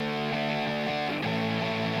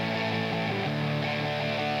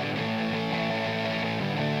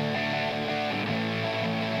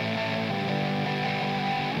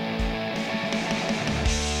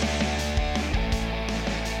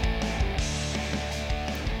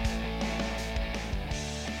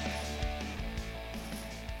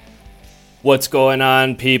What's going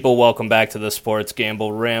on, people? Welcome back to the Sports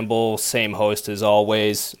Gamble Ramble. Same host as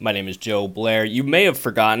always. My name is Joe Blair. You may have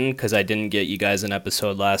forgotten because I didn't get you guys an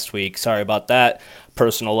episode last week. Sorry about that.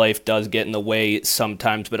 Personal life does get in the way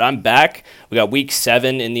sometimes, but I'm back. We got Week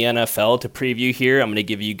 7 in the NFL to preview here. I'm going to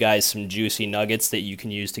give you guys some juicy nuggets that you can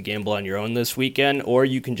use to gamble on your own this weekend, or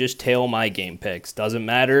you can just tail my game picks. Doesn't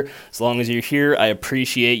matter. As long as you're here, I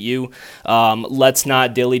appreciate you. Let's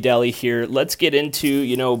not dilly-dally here. Let's get into,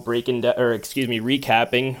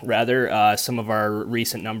 recapping some of our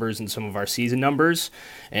recent numbers and some of our season numbers,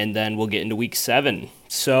 and then we'll get into Week 7.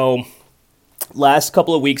 So last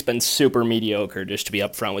couple of weeks been super mediocre, just to be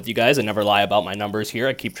upfront with you guys. I never lie about my numbers here.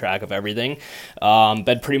 I keep track of everything.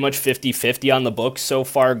 Been pretty much 50-50 on the books so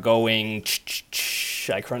far, going,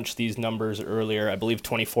 I crunched these numbers earlier, I believe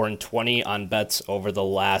 24-20 on bets over the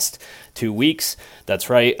last 2 weeks. That's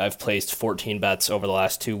right, I've placed 14 bets over the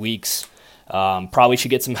last 2 weeks. Probably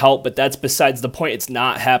should get some help, but that's besides the point. It's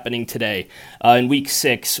not happening today. In Week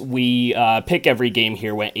 6, we pick every game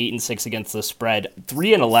here, went 8-6 against the spread,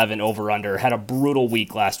 3-11 over-under, had a brutal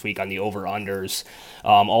week last week on the over-unders.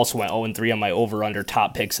 Also went 0-3 on my over-under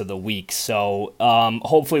top picks of the week. So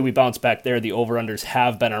hopefully we bounce back there. The over-unders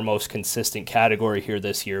have been our most consistent category here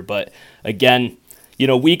this year, but again,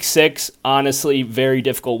 Week 6, honestly, very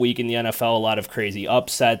difficult week in the NFL, a lot of crazy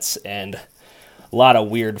upsets, and a lot of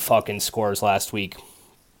weird fucking scores last week.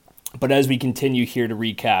 But as we continue here to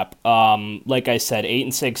recap, like I said,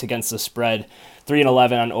 8-6 against the spread,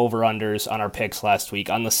 3-11 on over-unders on our picks last week.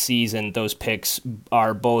 On the season, those picks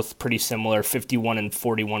are both pretty similar,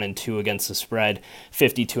 51-41-2 against the spread,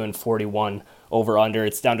 52-41 over-under.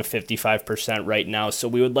 It's down to 55% right now, so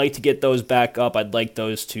we would like to get those back up. I'd like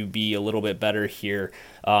those to be a little bit better here.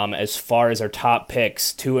 As far as our top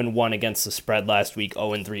picks, 2-1 against the spread last week,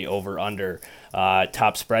 0-3 over-under.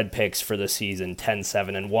 Top spread picks for the season,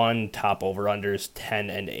 10-7-1. Top over-unders,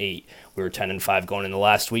 10-8. We were 10-5 going in the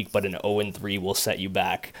last week, but an 0-3 will set you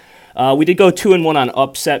back. We did go 2-1 on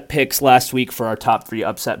upset picks last week for our top 3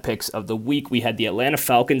 upset picks of the week. We had the Atlanta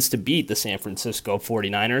Falcons to beat the San Francisco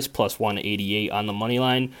 49ers, plus 188 on the money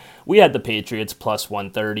line. We had the Patriots plus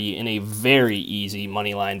 130 in a very easy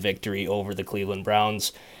money line victory over the Cleveland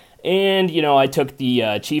Browns. And, I took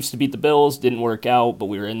the Chiefs to beat the Bills. Didn't work out, but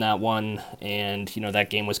we were in that one. And, that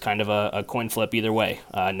game was kind of a coin flip either way.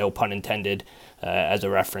 No pun intended, as a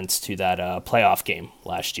reference to that playoff game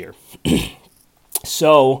last year.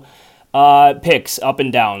 So, picks up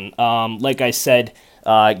and down. Like I said,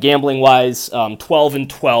 gambling-wise,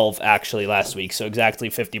 12-12 actually last week, so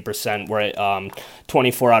exactly 50%. We're at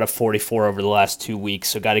 24 out of 44 over the last 2 weeks,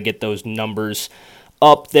 so got to get those numbers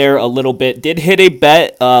up there a little bit. Did hit a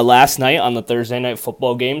bet last night on the Thursday night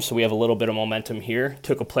football game, so we have a little bit of momentum here.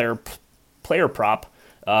 Took a player prop,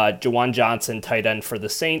 Juwan Johnson, tight end for the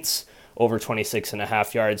Saints, over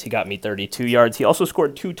 26.5 yards. He got me 32 yards. He also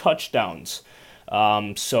scored 2 touchdowns.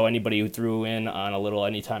 So anybody who threw in on a little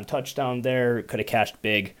anytime touchdown there could have cashed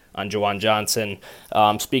big on Juwan Johnson.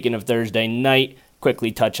 Speaking of Thursday night,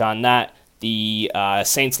 quickly touch on that. The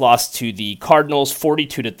Saints lost to the Cardinals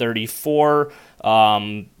 42-34.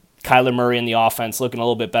 Kyler Murray in the offense looking a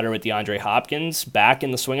little bit better with DeAndre Hopkins back in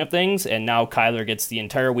the swing of things, and now Kyler gets the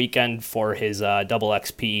entire weekend for his double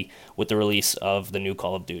XP with the release of the new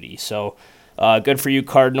Call of Duty. So good for you,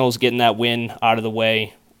 Cardinals, getting that win out of the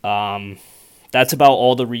way. That's about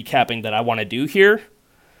all the recapping that I want to do here.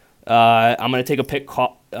 I'm going to take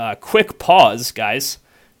a quick pause, guys.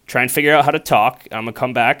 Try and figure out how to talk. I'm going to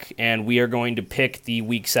come back, and we are going to pick the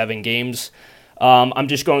Week 7 games. I'm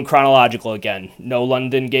just going chronological again. No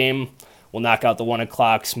London game. We'll knock out the 1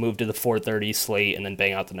 o'clocks, move to the 4:30 slate, and then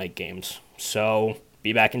bang out the night games. So,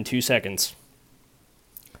 be back in 2 seconds.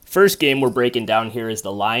 First game we're breaking down here is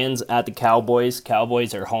the Lions at the Cowboys.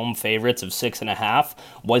 Cowboys are home favorites of 6.5.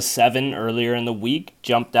 Was 7 earlier in the week.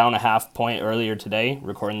 Jumped down a half point earlier today,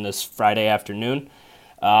 recording this Friday afternoon.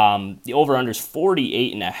 The over-under is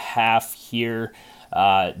 48.5 here.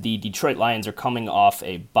 The Detroit Lions are coming off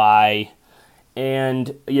a bye.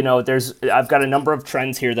 And, I've got a number of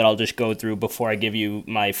trends here that I'll just go through before I give you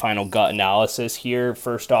my final gut analysis here.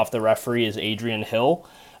 First off, the referee is Adrian Hill.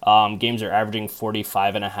 Games are averaging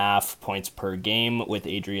 45.5 points per game with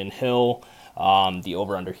Adrian Hill. The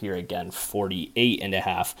over-under here, again,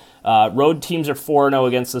 48.5. Road teams are 4-0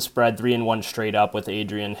 against the spread, 3-1 straight up with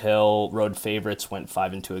Adrian Hill. Road favorites went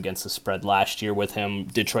 5-2 against the spread last year with him.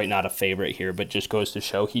 Detroit not a favorite here, but just goes to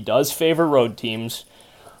show he does favor road teams.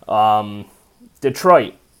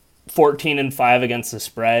 Detroit, 14-5 against the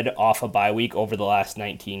spread off a bye week over the last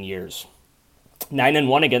 19 years.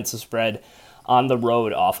 9-1 against the spread on the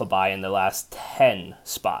road off a bye in the last 10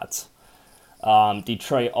 spots.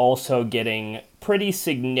 Detroit also getting pretty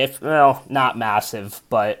significant, well, not massive,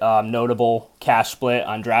 but notable cash split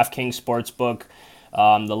on DraftKings Sportsbook.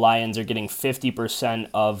 The Lions are getting 50%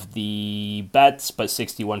 of the bets, but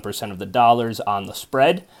 61% of the dollars on the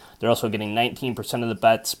spread. They're also getting 19% of the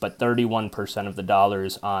bets, but 31% of the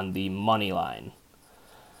dollars on the money line.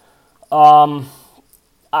 I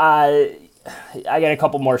got a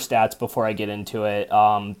couple more stats before I get into it.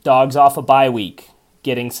 Dogs off a bye week,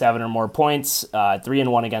 getting 7 or more points,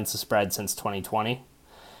 3-1 against the spread since 2020.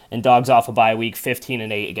 And dogs off a bye week,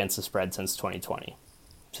 15-8 against the spread since 2020.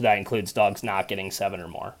 So that includes dogs not getting 7 or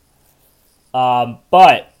more.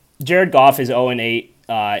 But Jared Goff is 0-8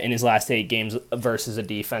 in his last 8 games versus a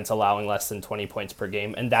defense allowing less than 20 points per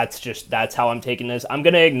game. And that's how I'm taking this. I'm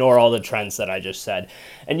going to ignore all the trends that I just said.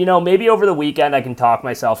 And, maybe over the weekend I can talk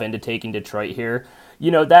myself into taking Detroit here.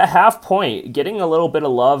 That half point, getting a little bit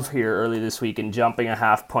of love here early this week and jumping a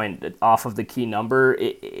half point off of the key number,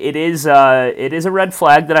 it is a red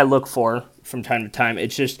flag that I look for from time to time.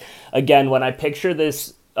 It's just, again, when I picture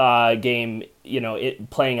this game, it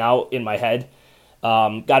playing out in my head,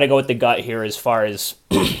 got to go with the gut here as far as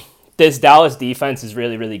this Dallas defense is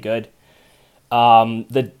really, really good.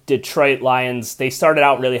 The Detroit Lions, they started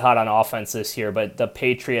out really hot on offense this year, but the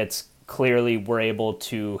Patriots clearly were able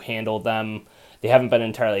to handle them. They haven't been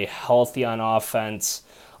entirely healthy on offense.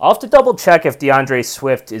 I'll have to double check if DeAndre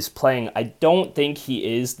Swift is playing. I don't think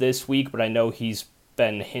he is this week, but I know he's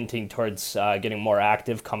been hinting towards getting more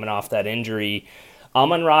active coming off that injury.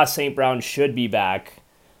 Amon-Ra St. Brown should be back.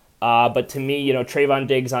 But to me, Trayvon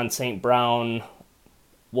Diggs on St. Brown,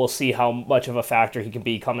 we'll see how much of a factor he can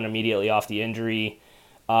be coming immediately off the injury.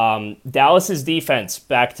 Dallas's defense,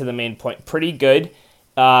 back to the main point, pretty good.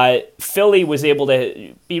 Philly was able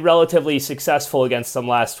to be relatively successful against them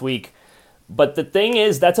last week. But the thing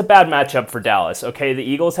is, that's a bad matchup for Dallas. Okay, the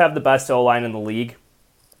Eagles have the best O-line in the league.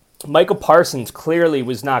 Michael Parsons clearly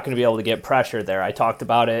was not going to be able to get pressure there. I talked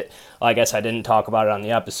about it. Well, I guess I didn't talk about it on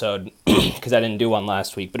the episode because I didn't do one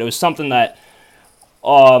last week. But it was something that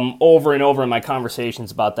over and over in my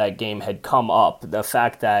conversations about that game had come up. The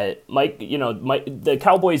fact that the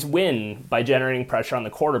Cowboys win by generating pressure on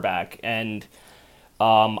the quarterback. And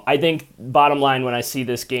I think, bottom line, when I see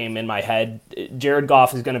this game in my head, Jared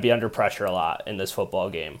Goff is going to be under pressure a lot in this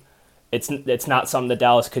football game. It's not something that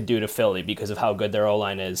Dallas could do to Philly because of how good their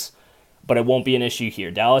O-line is, but it won't be an issue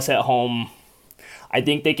here. Dallas at home, I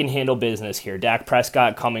think they can handle business here. Dak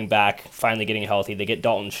Prescott coming back, finally getting healthy. They get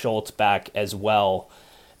Dalton Schultz back as well.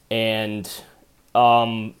 And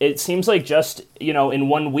it seems like just, in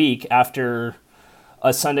 1 week after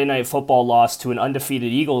a Sunday Night Football loss to an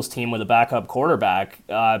undefeated Eagles team with a backup quarterback,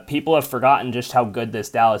 people have forgotten just how good this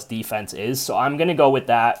Dallas defense is. So I'm going to go with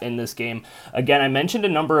that in this game. Again, I mentioned a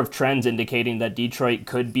number of trends indicating that Detroit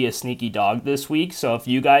could be a sneaky dog this week. So if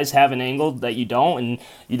you guys have an angle that you don't and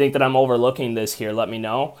you think that I'm overlooking this here, let me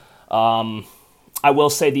know. I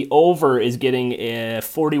will say the over is getting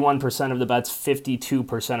 41% of the bets,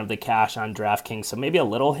 52% of the cash on DraftKings. So maybe a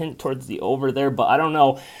little hint towards the over there, but I don't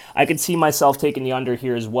know. I could see myself taking the under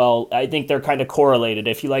here as well. I think they're kind of correlated.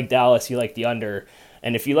 If you like Dallas, you like the under.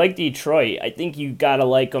 And if you like Detroit, I think you got to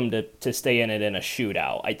like them to stay in it in a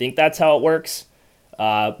shootout. I think that's how it works.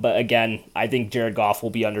 But again, I think Jared Goff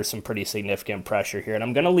will be under some pretty significant pressure here. And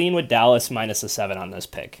I'm going to lean with Dallas minus a 7 on this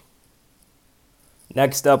pick.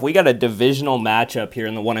 Next up, we got a divisional matchup here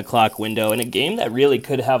in the 1 o'clock window, and a game that really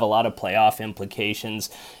could have a lot of playoff implications.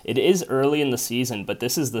 It is early in the season, but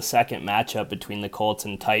this is the second matchup between the Colts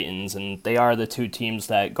and Titans, and they are the two teams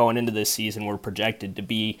that going into this season were projected to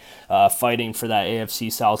be fighting for that AFC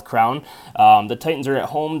South crown. The Titans are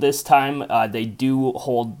at home this time. They do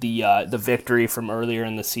hold the victory from earlier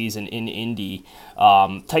in the season in Indy.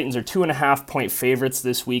 Titans are 2.5-point favorites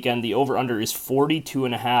this weekend. The over-under is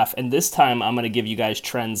 42.5, and this time I'm going to give you guys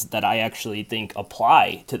trends that I actually think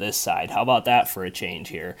apply to this side. How about that for a change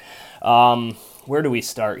here? Where do we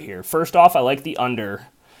start here? First off, I like the under,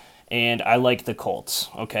 and I like the Colts.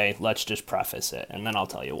 Okay, let's just preface it, and then I'll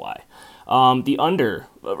tell you why. The under,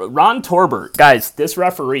 Ron Torbert. Guys, this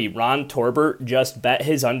referee, Ron Torbert, just bet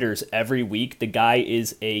his unders every week. The guy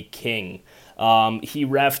is a king. He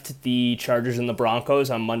reffed the Chargers and the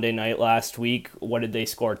Broncos on Monday night last week. What did they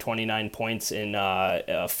score? 29 points in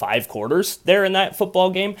 5 quarters there in that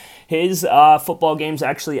football game. His football games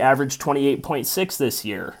actually averaged 28.6 this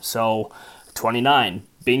year. So 29.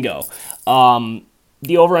 Bingo.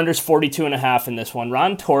 The over-under is 42.5 in this one.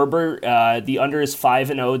 Ron Torbert, the under is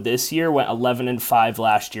 5-0 this year, went 11-5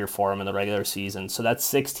 last year for him in the regular season. So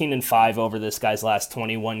that's 16-5 over this guy's last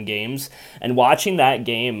 21 games. And watching that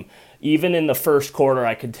game, even in the first quarter,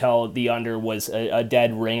 I could tell the under was a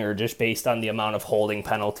dead ringer just based on the amount of holding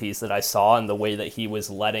penalties that I saw and the way that he was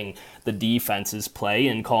letting the defenses play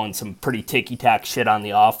and calling some pretty ticky-tack shit on the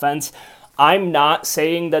offense. I'm not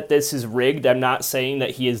saying that this is rigged. I'm not saying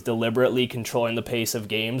that he is deliberately controlling the pace of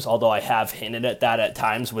games, although I have hinted at that at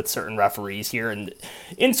times with certain referees here. And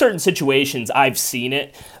in certain situations, I've seen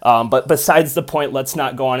it. But besides the point, let's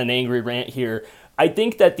not go on an angry rant here. I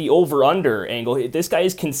think that the over-under angle, this guy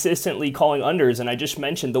is consistently calling unders, and I just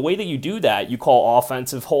mentioned the way that you do that, you call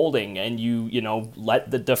offensive holding, and you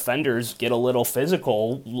let the defenders get a little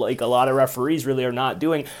physical, like a lot of referees really are not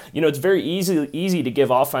doing. It's very easy to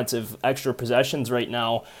give offensive extra possessions right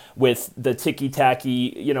now with the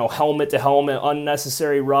ticky-tacky, helmet-to-helmet,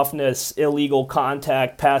 unnecessary roughness, illegal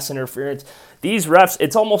contact, pass interference. These refs,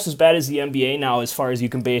 it's almost as bad as the NBA now as far as you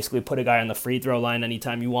can basically put a guy on the free throw line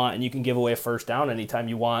anytime you want and you can give away a first down anytime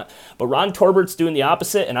you want. But Ron Torbert's doing the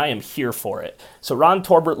opposite, and I am here for it. So Ron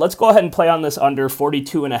Torbert, let's go ahead and play on this under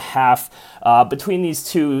 42.5 between these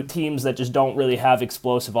two teams that just don't really have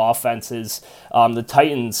explosive offenses. The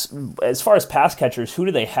Titans, as far as pass catchers, who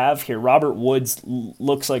do they have here? Robert Woods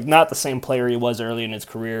looks like not the same player he was early in his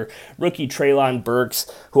career. Rookie Treylon Burks,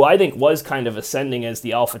 who I think was kind of ascending as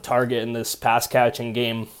the alpha target in this pass catching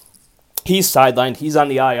game. He's sidelined. He's on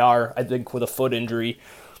the IR, I think, with a foot injury.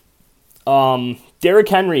 Derrick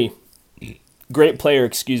Henry, great player,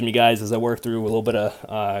 excuse me, guys, as I work through a little bit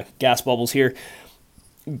of gas bubbles here.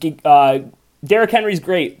 Derrick Henry's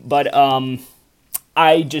great, but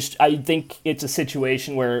I think it's a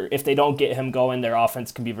situation where if they don't get him going, their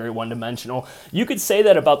offense can be very one-dimensional. You could say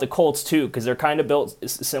that about the Colts, too, because they're kind of built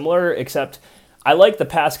similar, except I like the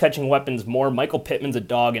pass-catching weapons more. Michael Pittman's a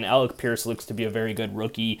dog, and Alec Pierce looks to be a very good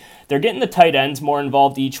rookie. They're getting the tight ends more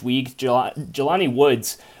involved each week. Jelani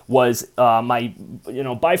Woods was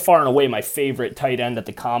by far and away my favorite tight end at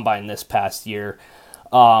the Combine this past year.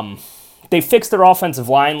 They fixed their offensive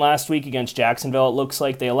line last week against Jacksonville. It looks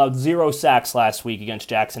like they allowed 0 sacks last week against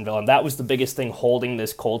Jacksonville, and that was the biggest thing holding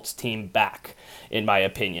this Colts team back, in my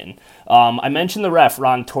opinion. I mentioned the ref,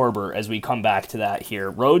 Ron Torbert, as we come back to that here.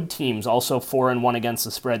 Road teams also 4-1 against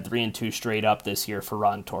the spread, 3-2 straight up this year for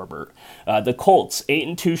Ron Torbert. The Colts,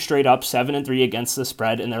 8-2 straight up, 7-3 against the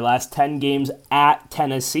spread in their last 10 games at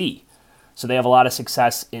Tennessee. So they have a lot of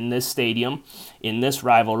success in this stadium, in this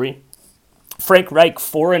rivalry. Frank Reich,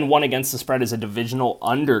 4-1 against the spread as a divisional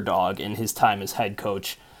underdog in his time as head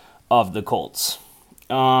coach of the Colts.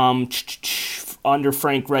 Under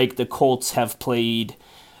Frank Reich, the Colts have played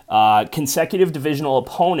consecutive divisional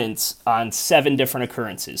opponents on 7 different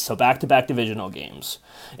occurrences, so back-to-back divisional games.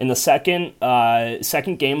 In the second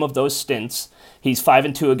game of those stints, he's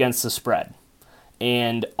 5-2 against the spread.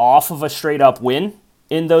 And off of a straight-up win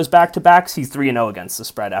in those back-to-backs, he's 3-0 against the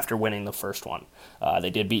spread after winning the first one. They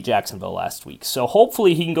did beat Jacksonville last week. So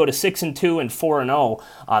hopefully he can go to 6-2 and 4-0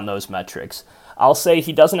 on those metrics. I'll say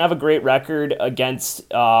he doesn't have a great record against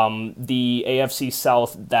the AFC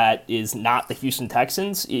South that is not the Houston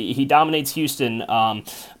Texans. He dominates Houston,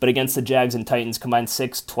 but against the Jags and Titans combined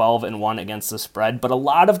 6-12-1 against the spread. But a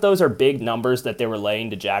lot of those are big numbers that they were laying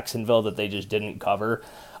to Jacksonville that they just didn't cover.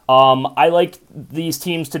 I like these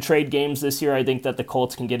teams to trade games this year. I think that the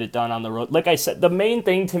Colts can get it done on the road. Like I said, the main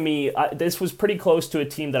thing to me, this was pretty close to a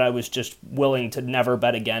team that I was just willing to never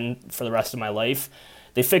bet again for the rest of my life.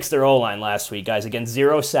 They fixed their O-line last week, guys. Again,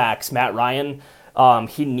 0 sacks. Matt Ryan,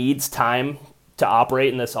 he needs time to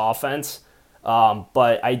operate in this offense.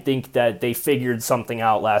 But I think that they figured something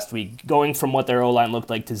out last week. Going from what their O-line looked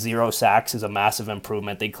like to 0 sacks is a massive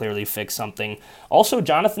improvement. They clearly fixed something. Also,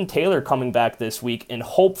 Jonathan Taylor coming back this week, and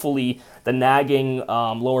hopefully the nagging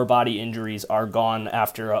lower body injuries are gone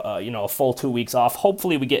after a full 2 weeks off.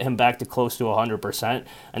 Hopefully we get him back to close to 100%,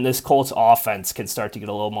 and this Colts offense can start to get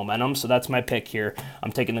a little momentum. So that's my pick here.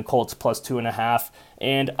 I'm taking the Colts plus 2.5,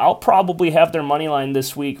 and I'll probably have their money line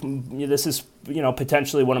this week. This is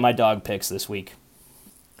potentially one of my dog picks this week.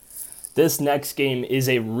 This next game is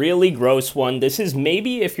a really gross one. This is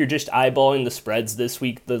maybe, if you're just eyeballing the spreads this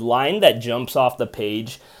week, the line that jumps off the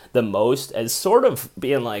page the most as sort of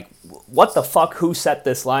being like, what the fuck, who set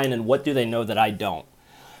this line, and what do they know that I don't?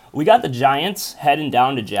 We got the Giants heading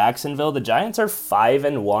down to Jacksonville. The Giants are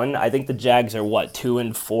 5-1. I think the Jags are,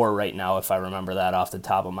 2-4 right now, if I remember that off the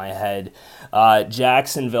top of my head.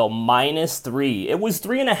 Jacksonville -3. It was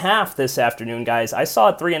 3.5 this afternoon, guys. I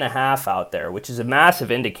saw 3.5 out there, which is a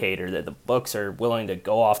massive indicator that the books are willing to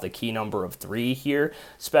go off the key number of 3 here,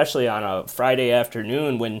 especially on a Friday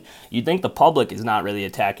afternoon when you'd think the public is not really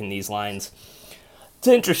attacking these lines. It's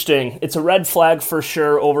interesting. It's a red flag for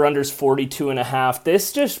sure. Over-under's 42.5.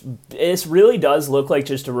 This really does look like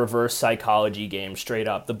just a reverse psychology game, straight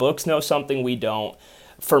up. The books know something we don't.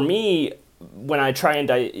 For me, when I try and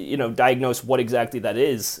diagnose what exactly that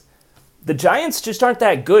is, the Giants just aren't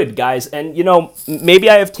that good, guys. And, maybe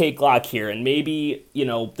I have take lock here, and maybe,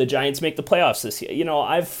 the Giants make the playoffs this year.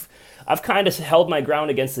 I've kind of held my ground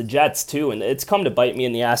against the Jets, too, and it's come to bite me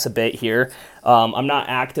in the ass a bit here. I'm not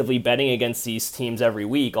actively betting against these teams every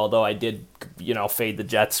week, although I did, fade the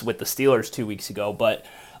Jets with the Steelers 2 weeks ago. But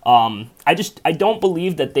I don't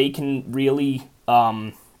believe that they can really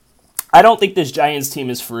I don't think this Giants team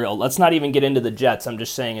is for real. Let's not even get into the Jets. I'm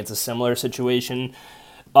just saying it's a similar situation.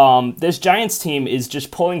 This Giants team is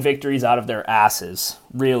just pulling victories out of their asses,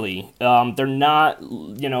 really. They're not,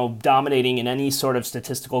 dominating in any sort of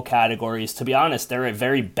statistical categories. To be honest, they're a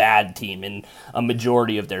very bad team in a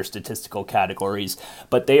majority of their statistical categories.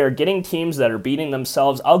 But they are getting teams that are beating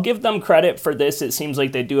themselves. I'll give them credit for this. It seems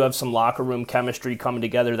like they do have some locker room chemistry coming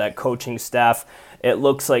together, that coaching staff. It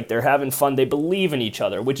looks like they're having fun. They believe in each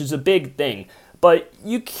other, which is a big thing. But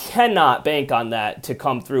you cannot bank on that to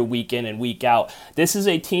come through week in and week out. This is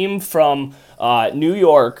a team from New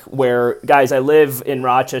York where, guys, I live in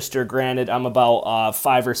Rochester. Granted, I'm about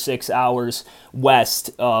 5 or 6 hours west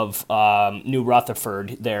of New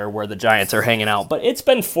Rutherford there where the Giants are hanging out. But it's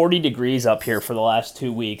been 40 degrees up here for the last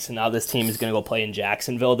 2 weeks, and now this team is going to go play in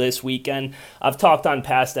Jacksonville this weekend. I've talked on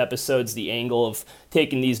past episodes the angle of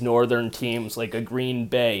taking these northern teams like a Green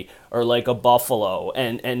Bay or like a Buffalo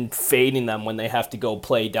and fading them when they have to go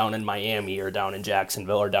play down in Miami or down in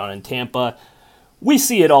Jacksonville or down in Tampa. We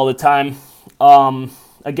see it all the time.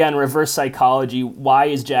 Again, reverse psychology. Why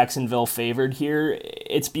is Jacksonville favored here?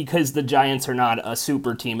 It's because the Giants are not a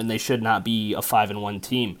super team and they should not be a 5-1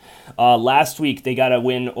 team. Last week, they got a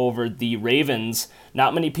win over the Ravens.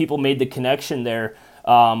 Not many people made the connection there.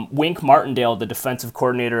 Wink Martindale, the defensive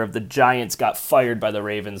coordinator of the Giants, got fired by the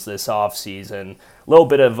Ravens this offseason. A little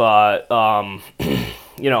bit of,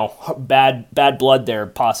 bad blood there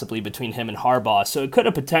possibly between him and Harbaugh. So it could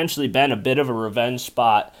have potentially been a bit of a revenge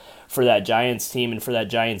spot for that Giants team and for that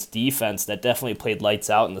Giants defense that definitely played lights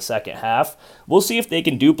out in the second half. We'll see if they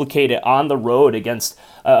can duplicate it on the road against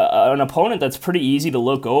an opponent that's pretty easy to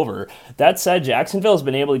look over. That said, Jacksonville has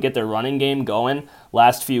been able to get their running game going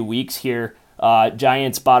last few weeks here.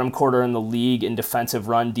 Giants bottom quarter in the league in defensive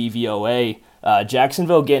run DVOA.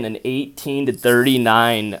 Jacksonville getting an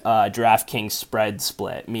 18-39 DraftKings spread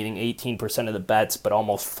split, meaning 18% of the bets, but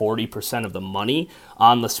almost 40% of the money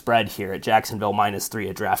on the spread here at Jacksonville -3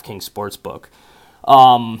 at DraftKings Sportsbook.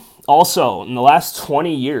 Also, in the last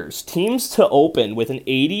 20 years, teams to open with an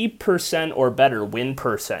 80% or better win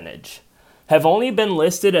percentage have only been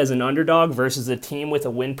listed as an underdog versus a team with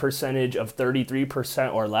a win percentage of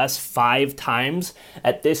 33% or less 5 times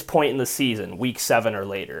at this point in the season, week 7 or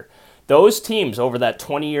later. Those teams over that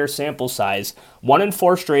 20-year sample size,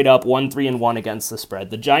 1-4 straight up, 1-3-1 against the spread.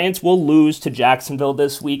 The Giants will lose to Jacksonville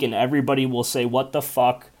this week, and everybody will say, what the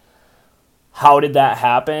fuck? How did that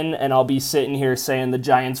happen? And I'll be sitting here saying the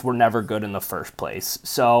Giants were never good in the first place.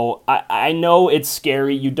 So I know it's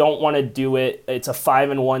scary. You don't want to do it. It's a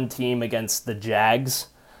 5-1 team against the Jags.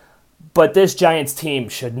 But this Giants team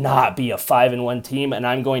should not be a 5-1 team, and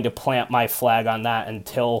I'm going to plant my flag on that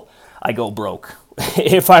until I go broke.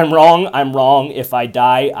 If I'm wrong, I'm wrong. If I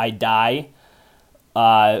die, I die.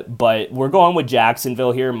 But we're going with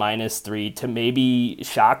Jacksonville here, -3, to maybe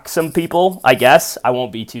shock some people, I guess. I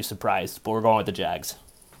won't be too surprised, but we're going with the Jags.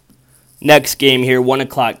 Next game here, 1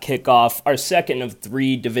 o'clock kickoff, our second of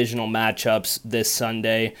 3 divisional matchups this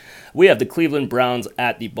Sunday. We have the Cleveland Browns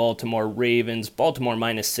at the Baltimore Ravens. Baltimore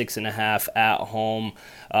 -6.5 at home.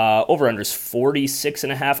 Over-under's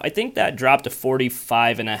 46.5. I think that dropped to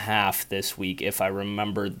 45.5 this week, if I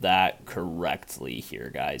remember that correctly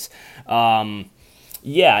here, guys.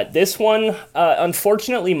 Yeah, this one,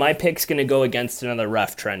 unfortunately, my pick's going to go against another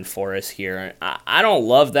ref trend for us here. I don't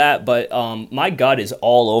love that, but my gut is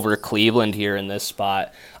all over Cleveland here in this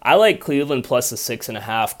spot. I like Cleveland plus the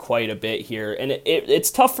 6.5 quite a bit here, and it's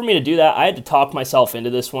tough for me to do that. I had to talk myself into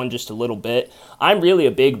this one just a little bit. I'm really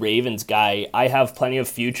a big Ravens guy. I have plenty of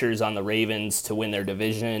futures on the Ravens to win their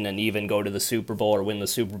division and even go to the Super Bowl or win the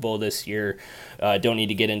Super Bowl this year. Don't need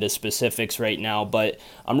to get into specifics right now, but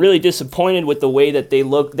I'm really disappointed with the way that they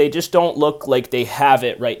look. They just don't look like they have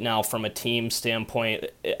it right now from a team standpoint.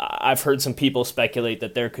 I've heard some people speculate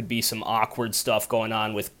that there could be some awkward stuff going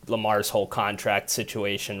on with Lamar's whole contract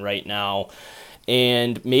situation right now,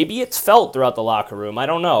 and maybe it's felt throughout the locker room. I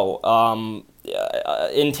don't know.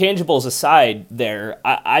 intangibles aside there,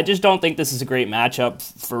 I just don't think this is a great matchup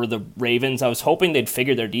for the Ravens. I was hoping they'd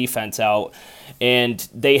figure their defense out, and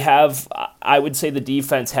they have. I would say the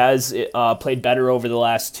defense has played better over the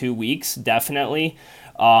last 2 weeks, definitely,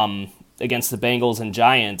 against the Bengals and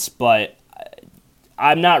Giants, but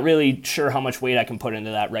I'm not really sure how much weight I can put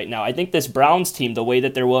into that right now. I think this Browns team, the way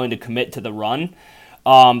that they're willing to commit to the run,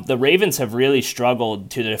 the Ravens have really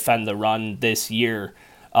struggled to defend the run this year.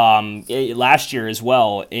 Last year as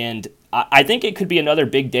well, and I think it could be another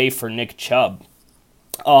big day for Nick Chubb.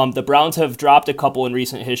 The Browns have dropped a couple in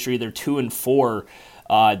recent history. They're 2-4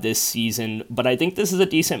 this season, but I think this is a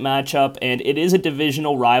decent matchup, and it is a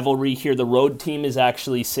divisional rivalry here. The road team is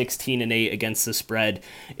actually 16-8 against the spread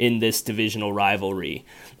in this divisional rivalry.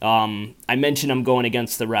 I mentioned I'm going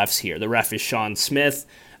against the refs here. The ref is Sean Smith.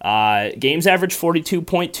 Games average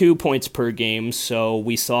 42.2 points per game, so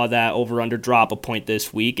we saw that over-under drop a point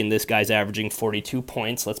this week, and this guy's averaging 42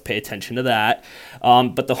 points. Let's pay attention to that.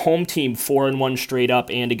 But the home team, 4-1 straight up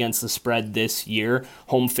and against the spread this year.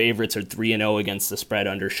 Home favorites are 3-0 against the spread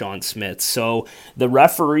under Sean Smith. So the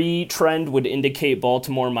referee trend would indicate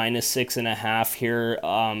Baltimore minus 6.5 here.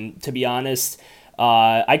 To be honest,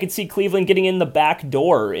 I could see Cleveland getting in the back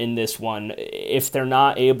door in this one if they're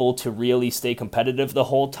not able to really stay competitive the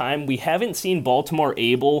whole time. We haven't seen Baltimore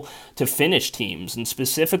able to finish teams, and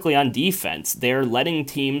specifically on defense. They're letting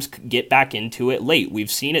teams get back into it late.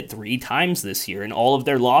 We've seen it 3 times this year. In all of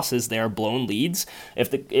their losses, they are blown leads.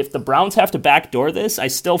 If the Browns have to backdoor this, I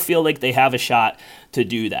still feel like they have a shot to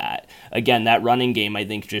do that. Again, that running game, I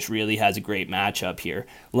think, just really has a great matchup here.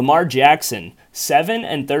 Lamar Jackson,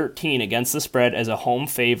 7-13 against the spread as a home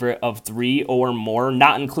favorite of 3 or more,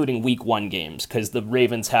 not including week 1 games, because the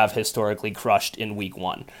Ravens have historically crushed in week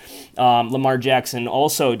 1. Lamar Jackson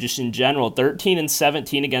also, just in general,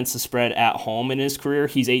 13-17 against the spread at home in his career.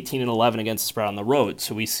 He's 18-11 against the spread on the road,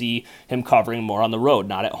 so we see him covering more on the road,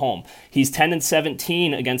 not at home. He's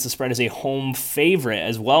 10-17 against the spread as a home favorite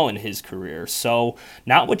as well in his career. So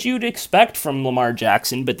not what you'd expect from Lamar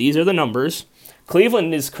Jackson, but these are the numbers.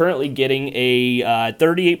 Cleveland is currently getting a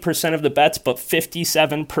 38% of the bets, but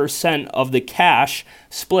 57% of the cash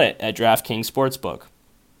split at DraftKings Sportsbook.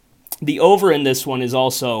 The over in this one is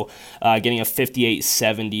also getting a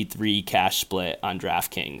 58-73 cash split on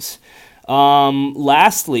DraftKings.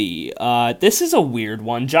 Lastly, this is a weird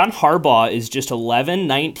one. John Harbaugh is just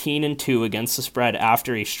 11-19-2 against the spread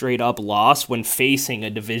after a straight-up loss when facing a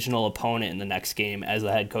divisional opponent in the next game as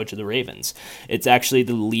the head coach of the Ravens. It's actually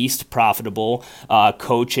the least profitable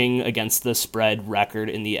coaching against the spread record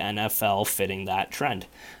in the NFL, fitting that trend.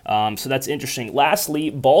 So that's interesting. Lastly,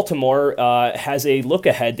 Baltimore has a look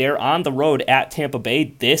ahead. They're on the road at Tampa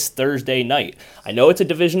Bay this Thursday night. I know it's a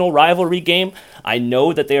divisional rivalry game. I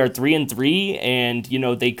know that they are 3-3, and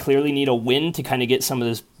they clearly need a win to kind of get some of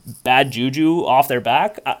this bad juju off their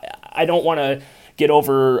back. I don't want to get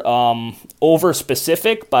over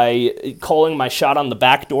specific by calling my shot on the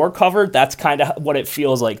backdoor cover. That's kind of what it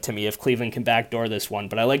feels like to me if Cleveland can backdoor this one.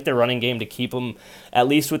 But I like their running game to keep them at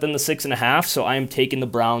least within the 6.5, so I am taking the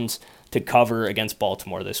Browns to cover against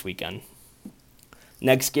Baltimore this weekend.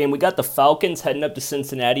 Next game, we got the Falcons heading up to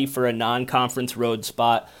Cincinnati for a non-conference road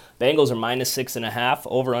spot. Bengals are minus 6.5.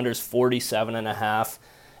 Over-under is 47.5.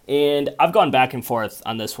 And I've gone back and forth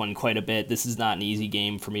on this one quite a bit. This is not an easy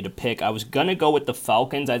game for me to pick. I was going to go with the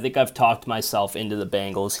Falcons. I think I've talked myself into the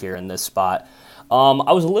Bengals here in this spot.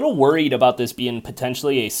 I was a little worried about this being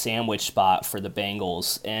potentially a sandwich spot for the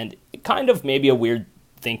Bengals, and kind of maybe a weird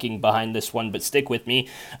thinking behind this one, but stick with me.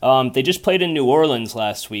 They just played in New Orleans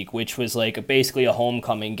last week, which was like basically a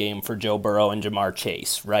homecoming game for Joe Burrow and Jamar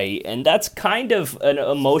Chase, right? And that's kind of an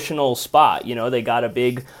emotional spot. They got a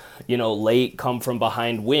big, late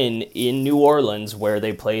come-from-behind win in New Orleans where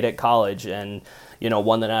they played at college and,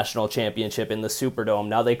 won the national championship in the Superdome.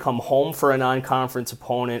 Now they come home for a non-conference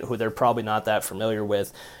opponent who they're probably not that familiar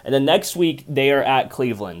with. And then next week, they are at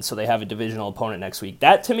Cleveland, so they have a divisional opponent next week.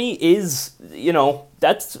 That, to me, is,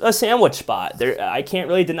 that's a sandwich spot. I can't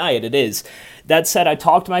really deny it. It is. That said, I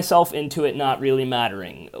talked myself into it not really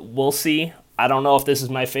mattering. We'll see. I don't know if this is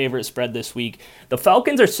my favorite spread this week. The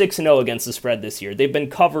Falcons are 6-0 against the spread this year. They've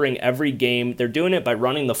been covering every game. They're doing it by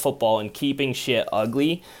running the football and keeping shit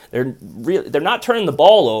ugly. They're not turning the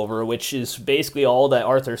ball over, which is basically all that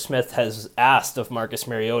Arthur Smith has asked of Marcus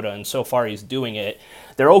Mariota, and so far he's doing it.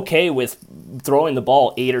 They're okay with throwing the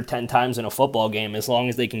ball 8 or 10 times in a football game as long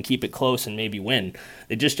as they can keep it close and maybe win.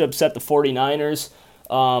 They just upset the 49ers.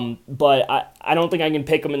 But I don't think I can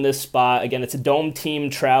pick them in this spot. Again, it's a dome team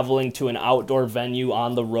traveling to an outdoor venue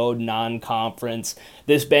on the road, non-conference.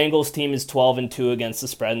 This Bengals team is 12-2 against the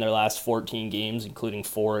spread in their last 14 games, including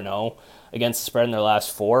 4-0. against the spread in their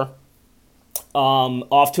last 4.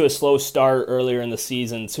 Off to a slow start earlier in the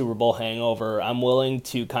season, Super Bowl hangover. I'm willing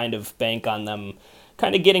to kind of bank on them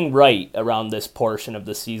kind of getting right around this portion of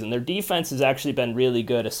the season. Their defense has actually been really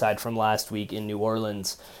good aside from last week in New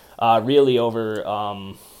Orleans. Really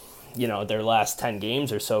over, their last 10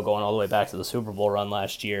 games or so, going all the way back to the Super Bowl run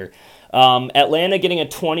last year. Atlanta getting a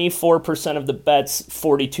 24% of the bets,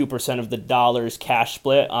 42% of the dollars cash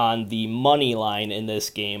split on the money line in this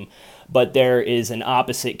game. But there is an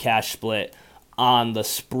opposite cash split on the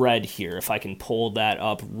spread here. If I can pull that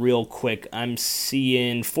up real quick, I'm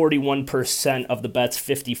seeing 41% of the bets,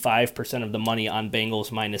 55% of the money on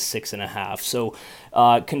Bengals minus 6.5. So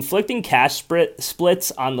conflicting cash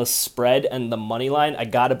splits on the spread and the money line. I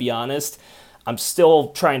got to be honest, I'm still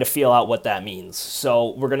trying to feel out what that means.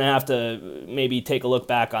 So we're going to have to maybe take a look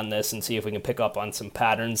back on this and see if we can pick up on some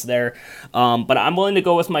patterns there. But I'm willing to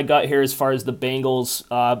go with my gut here as far as the Bengals.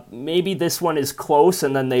 Maybe this one is close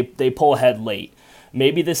and then they pull ahead late.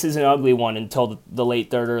 Maybe this is an ugly one until the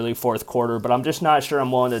late third, early fourth quarter, but I'm just not sure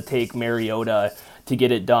I'm willing to take Mariota to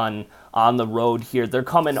get it done on the road here. They're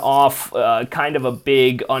coming off kind of a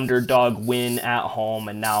big underdog win at home,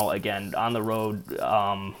 and now, again, on the road,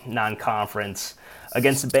 non-conference,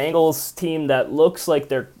 against the Bengals team that looks like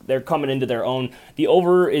they're coming into their own. The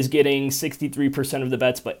over is getting 63% of the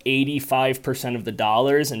bets, but 85% of the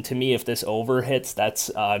dollars. And to me, if this over hits, that's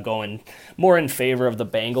going more in favor of the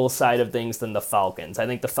Bengals side of things than the Falcons. I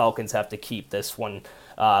think the Falcons have to keep this one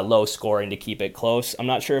low scoring to keep it close. I'm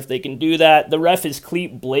not sure if they can do that. The ref is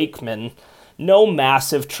Clete Blakeman. No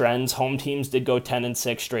massive trends. Home teams did go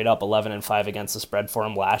 10-6 straight up, 11-5 against the spread for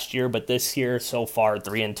them last year, but this year so far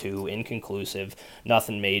 3-2, inconclusive,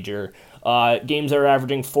 nothing major. Games are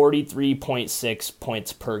averaging 43.6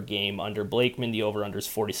 points per game under Blakeman. The over/under is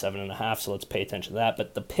 47.5, so let's pay attention to that.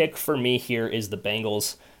 But the pick for me here is the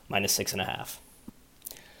Bengals minus 6.5.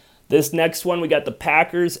 This next one, we got the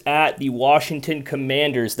Packers at the Washington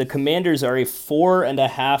Commanders. The Commanders are a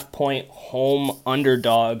 4.5-point home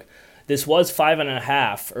underdog. This was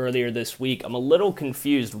 5.5 earlier this week. I'm a little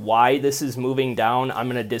confused why this is moving down. I'm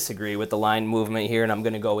going to disagree with the line movement here, and I'm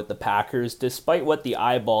going to go with the Packers, despite what the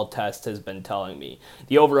eyeball test has been telling me.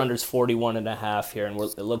 The over-under is 41.5 here, and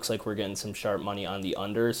it looks like we're getting some sharp money on the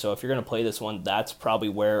under. So if you're going to play this one, that's probably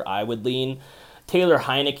where I would lean. Taylor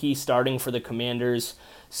Heineke starting for the Commanders.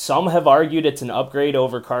 Some have argued it's an upgrade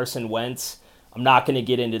over Carson Wentz. I'm not going to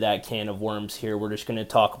get into that can of worms here. We're just going to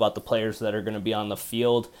talk about the players that are going to be on the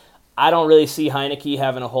field. I don't really see Heineke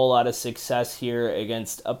having a whole lot of success here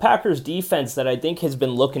against a Packers defense that I think has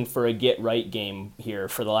been looking for a get-right game here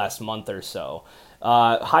for the last month or so.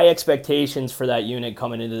 High expectations for that unit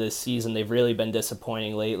coming into this season. They've really been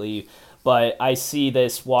disappointing lately. But I see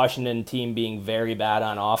this Washington team being very bad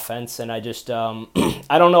on offense, and I just I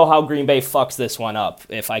don't know how Green Bay fucks this one up,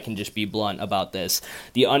 if I can just be blunt about this.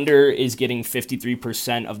 The under is getting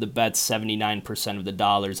 53% of the bets, 79% of the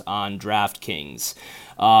dollars on DraftKings.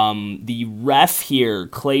 The ref here,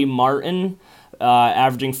 Clay Martin,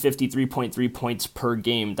 averaging 53.3 points per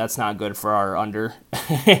game. That's not good for our under.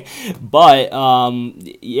 But,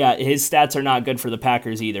 his stats are not good for the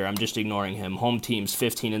Packers either. I'm just ignoring him. Home teams,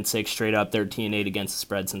 15-6 straight up, 13-8 against the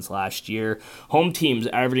spread since last year. Home teams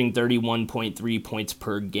averaging 31.3 points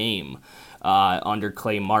per game under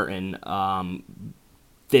Clay Martin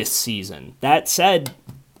this season. That said,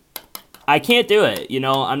 I can't do it.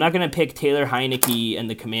 I'm not going to pick Taylor Heineke and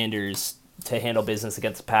the Commanders to handle business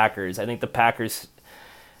against the Packers. I think the Packers,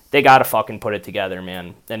 they got to fucking put it together,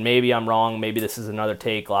 man. And maybe I'm wrong. Maybe this is another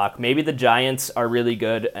take lock. Maybe the Giants are really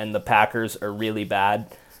good and the Packers are really bad.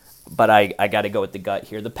 But I got to go with the gut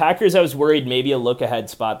here. The Packers, I was worried maybe a look-ahead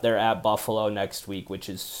spot. They're at Buffalo next week, which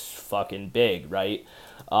is fucking big, right?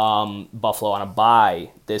 Buffalo on a bye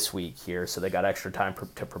this week here, so they got extra time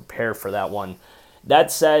to prepare for that one.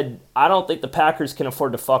 That said, I don't think the Packers can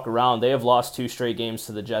afford to fuck around. They have lost 2 straight games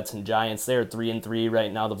to the Jets and Giants. They're 3-3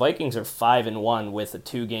 right now. The Vikings are 5-1 with a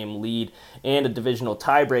 2-game lead and a divisional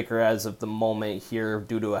tiebreaker as of the moment here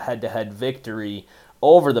due to a head-to-head victory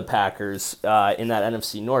over the Packers in that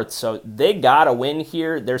NFC North. So they got to win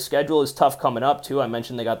here. Their schedule is tough coming up, too. I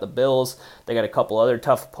mentioned they got the Bills. They got a couple other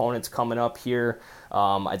tough opponents coming up here.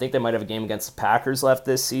 I think they might have a game against the Packers left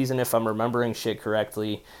this season, if I'm remembering shit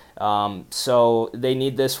correctly. So they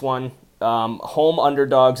need this one. Home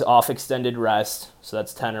underdogs off extended rest, so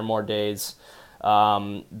that's 10 or more days.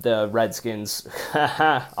 The Redskins,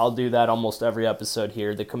 I'll do that almost every episode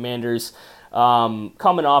here. The Commanders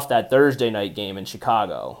coming off that Thursday night game in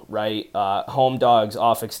Chicago, right? Home dogs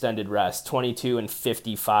off extended rest,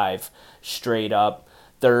 22-55 straight up.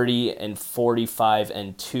 30 and 45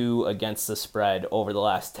 and 2 against the spread over the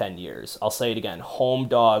last 10 years. I'll say it again. Home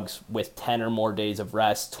dogs with 10 or more days of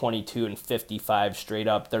rest, 22 and 55 straight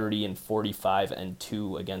up, 30 and 45 and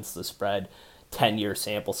 2 against the spread. 10-year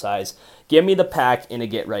sample size. Give me the Pack in a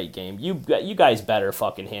get-right game. You guys better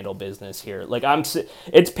fucking handle business here. Like,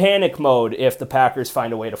 it's panic mode if the Packers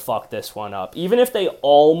find a way to fuck this one up. Even if they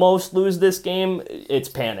almost lose this game, it's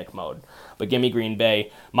panic mode. But give me Green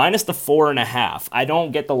Bay. Minus the 4.5. I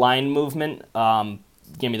don't get the line movement.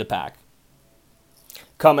 Give me the Pack.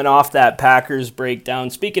 Coming off that Packers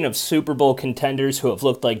breakdown, speaking of Super Bowl contenders who have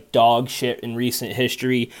looked like dog shit in recent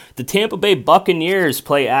history, the Tampa Bay Buccaneers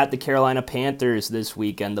play at the Carolina Panthers this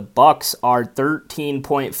weekend. The Bucs are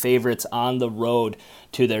 13-point favorites on the road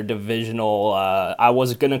to their divisional, I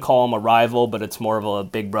was going to call them a rival, but it's more of a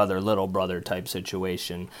big brother, little brother type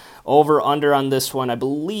situation. Over under on this one, I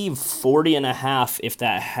believe 40.5 if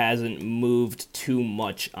that hasn't moved too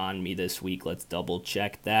much on me this week. Let's double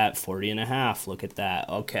check that. 40.5, look at that.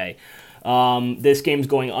 Okay. This game's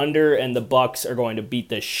going under, and the Bucs are going to beat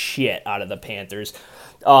the shit out of the Panthers.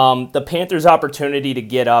 The Panthers' opportunity to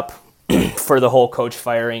get up for the whole coach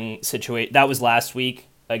firing situation, that was last week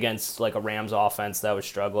against like a Rams offense that was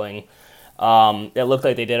struggling. It looked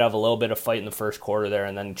like they did have a little bit of fight in the first quarter there,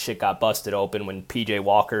 and then shit got busted open when P.J.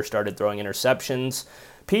 Walker started throwing interceptions.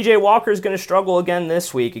 P.J. Walker's going to struggle again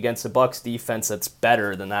this week against the Bucs defense that's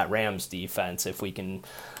better than that Rams defense, if we can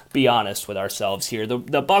be honest with ourselves here. The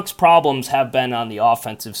Bucs' problems have been on the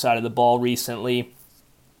offensive side of the ball recently.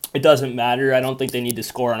 It doesn't matter. I don't think they need to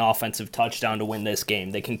score an offensive touchdown to win this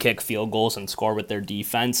game. They can kick field goals and score with their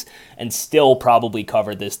defense and still probably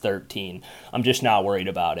cover this 13. I'm just not worried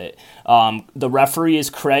about it. The referee is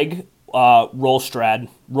Craig Rolstad.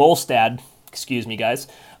 Excuse me, guys.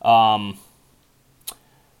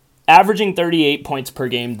 Averaging 38 points per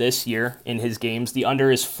game this year in his games. The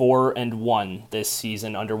under is 4-1 this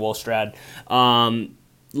season under Wolstrad.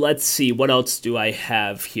 Let's see, what else do I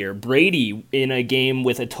have here? Brady in a game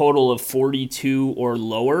with a total of 42 or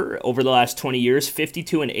lower over the last 20 years,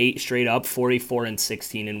 52-8 straight up,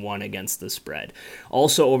 44-16-1 against the spread.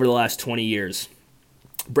 Also over the last 20 years,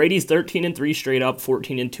 Brady's 13-3 straight up,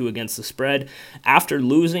 14-2 against the spread after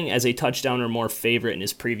losing as a touchdown or more favorite in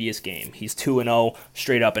his previous game. He's 2-0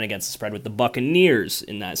 straight up and against the spread with the Buccaneers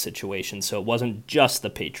in that situation, so it wasn't just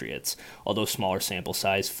the Patriots, although smaller sample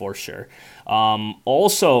size for sure.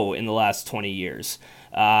 Also in the last 20 years,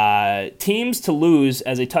 teams to lose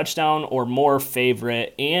as a touchdown or more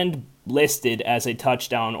favorite and listed as a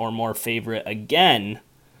touchdown or more favorite again,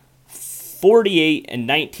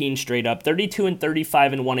 48-19 straight up,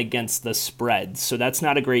 32-35-1 against the spread. So that's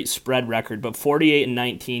not a great spread record, but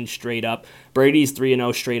 48-19 straight up. Brady's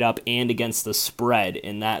 3-0 straight up and against the spread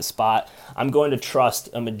in that spot. I'm going to trust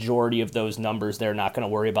a majority of those numbers there. Not going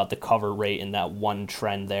to worry about the cover rate in that one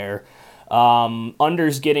trend there.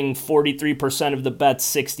 Under's getting 43% of the bets,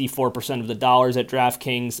 64% of the dollars at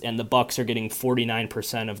DraftKings, and the Bucs are getting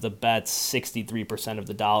 49% of the bets, 63% of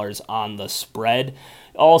the dollars on the spread.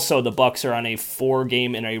 Also, the Bucs are on a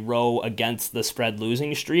 4-game in a row against the spread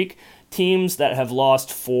losing streak. Teams that have lost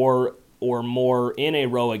 4 or more in a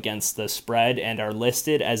row against the spread and are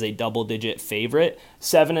listed as a double-digit favorite,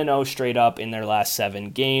 7-0 straight up in their last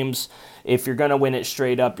 7 games. If you're going to win it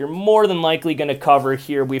straight up, you're more than likely going to cover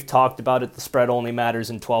here. We've talked about it. The spread only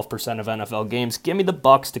matters in 12% of NFL games. Give me the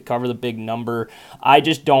Bucs to cover the big number. I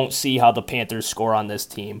just don't see how the Panthers score on this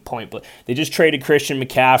team. They just traded Christian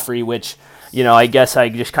McCaffrey, which, you know, I guess I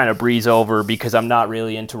just kind of breeze over because I'm not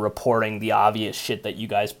really into reporting the obvious shit that you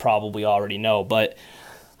guys probably already know. But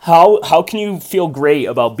How can you feel great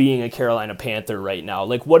about being a Carolina Panther right now?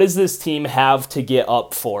 Like, what does this team have to get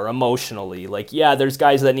up for emotionally? Like, yeah, there's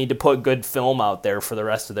guys that need to put good film out there for the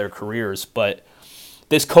rest of their careers, but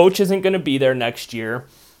this coach isn't going to be there next year.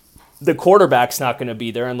 The quarterback's not going to be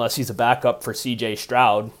there unless he's a backup for C.J.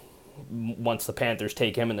 Stroud once the Panthers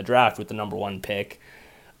take him in the draft with the number 1 pick.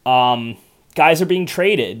 Guys are being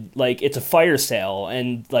traded. Like, it's a fire sale.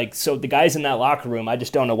 And, like, so the guys in that locker room, I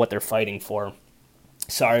just don't know what they're fighting for.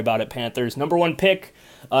 Sorry about it, Panthers. Number 1 pick.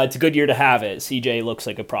 It's a good year to have it. CJ looks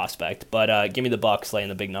like a prospect, but give me the Bucs laying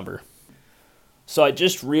the big number. So I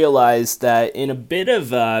just realized that in a bit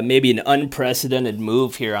of maybe an unprecedented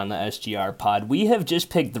move here on the SGR pod, we have just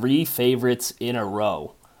picked 3 favorites in a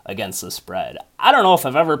row against the spread. I don't know if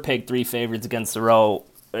I've ever picked 3 favorites against in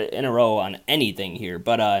a row on anything here,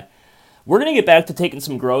 but we're going to get back to taking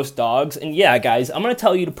some gross dogs. And yeah, guys, I'm going to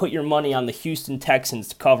tell you to put your money on the Houston Texans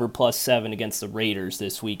to cover +7 against the Raiders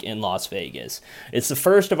this week in Las Vegas. It's the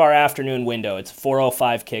first of our afternoon window. It's a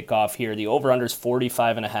 4:05 kickoff here. The over-under is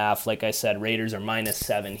 45.5. Like I said, Raiders are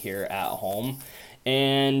 -7 here at home.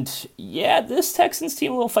 And yeah, this Texans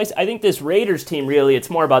team a little feisty. I think this Raiders team, really,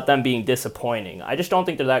 it's more about them being disappointing. I just don't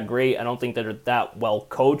think they're that great. I don't think they're that well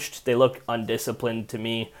coached. They look undisciplined to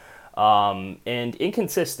me, and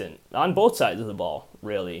inconsistent on both sides of the ball,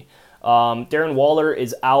 really. Darren Waller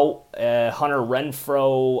is out. Hunter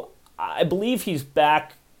Renfrow, I believe he's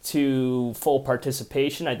back to full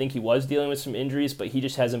participation. I think he was dealing with some injuries, but he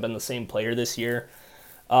just hasn't been the same player this year.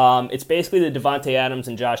 It's basically the Devontae Adams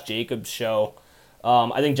and Josh Jacobs show.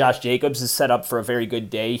 I think Josh Jacobs is set up for a very good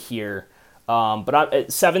day here. But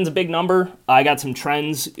 7's a big number. I got some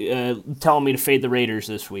trends telling me to fade the Raiders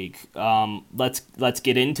this week. Let's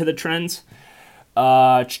get into the trends.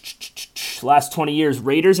 Last 20 years,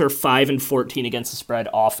 Raiders are 5-14 against the spread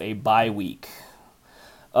off a bye week.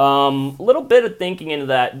 A little bit of thinking into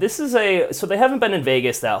that. So they haven't been in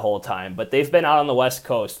Vegas that whole time, but they've been out on the West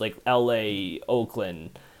Coast, like LA,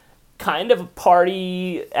 Oakland. Kind of a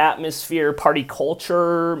party atmosphere, party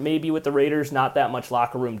culture, maybe with the Raiders, not that much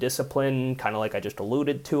locker room discipline, kind of like I just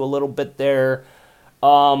alluded to a little bit there.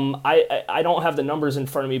 I don't have the numbers in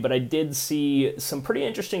front of me, but I did see some pretty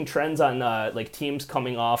interesting trends on like teams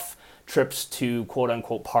coming off trips to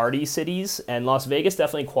quote-unquote party cities, and Las Vegas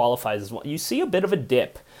definitely qualifies as well. You see a bit of a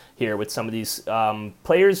dip here with some of these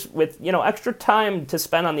players with extra time to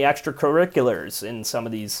spend on the extracurriculars in some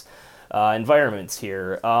of these environments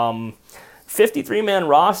here. 53-man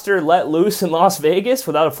roster let loose in Las Vegas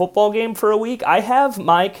without a football game for a week. I have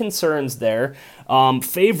my concerns there.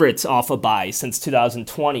 Favorites off a bye since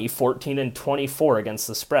 2020, 14-24 against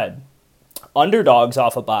the spread. Underdogs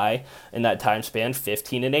off a bye in that time span,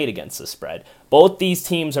 15-8 against the spread. Both these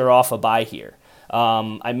teams are off a bye here.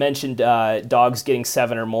 I mentioned dogs getting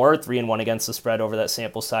 7 or more, 3-1 against the spread over that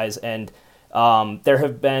sample size, and there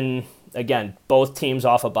have been, again, both teams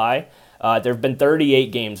off a bye. There have been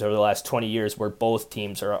 38 games over the last 20 years where both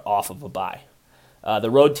teams are off of a bye.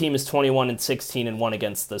 The road team is 21-16-1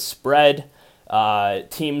 against the spread.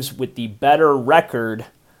 Teams with the better record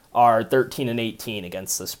are 13-18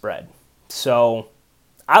 against the spread. So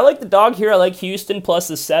I like the dog here. I like Houston plus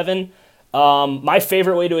the 7. My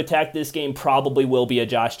favorite way to attack this game probably will be a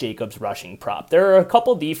Josh Jacobs rushing prop. There are a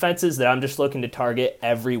couple defenses that I'm just looking to target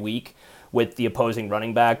every week with the opposing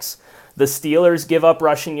running backs. The Steelers give up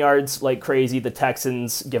rushing yards like crazy. The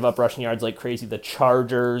Texans give up rushing yards like crazy. The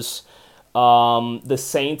Chargers, the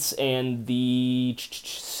Saints, and the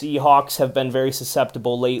Seahawks have been very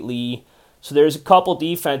susceptible lately. So there's a couple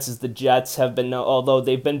defenses. The Jets have been, although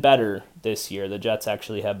they've been better this year. The Jets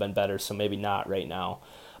actually have been better, so maybe not right now.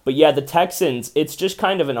 But yeah, the Texans, it's just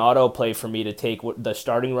kind of an auto play for me to take the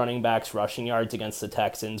starting running backs rushing yards against the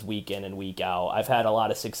Texans week in and week out. I've had a lot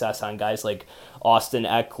of success on guys like Austin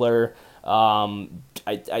Eckler.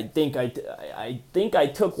 I think I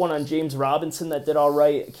took one on James Robinson that did all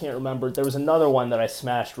right. I can't remember. There was another one that I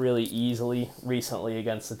smashed really easily recently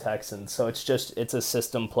against the Texans. So it's a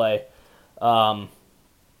system play.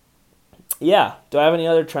 Yeah, do I have any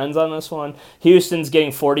other trends on this one? Houston's getting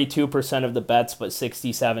 42% of the bets, but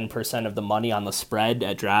 67% of the money on the spread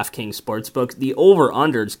at DraftKings Sportsbook. The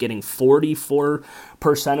over-under is getting 44%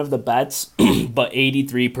 of the bets, but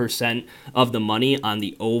 83% of the money on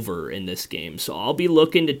the over in this game. So I'll be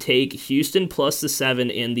looking to take Houston plus the 7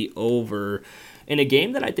 and the over in a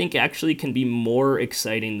game that I think actually can be more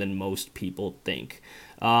exciting than most people think.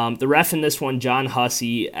 The ref in this one, John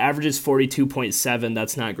Hussey, averages 42.7.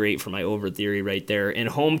 That's not great for my over theory right there. And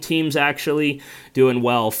home teams actually doing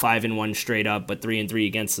well, 5-1 straight up, but 3-3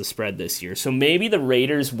 against the spread this year. So maybe the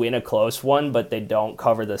Raiders win a close one, but they don't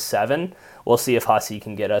cover the 7. We'll see if Hussey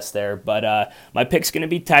can get us there. But my pick's going to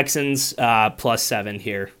be Texans plus 7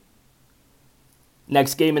 here.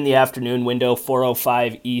 Next game in the afternoon window,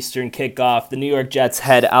 4:05 Eastern kickoff. The New York Jets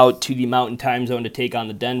head out to the Mountain Time Zone to take on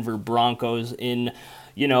the Denver Broncos in,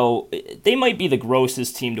 they might be the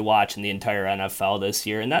grossest team to watch in the entire NFL this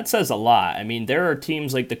year, and that says a lot. I mean, there are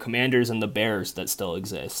teams like the Commanders and the Bears that still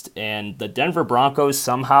exist, and the Denver Broncos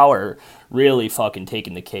somehow are really fucking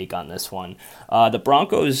taking the cake on this one. The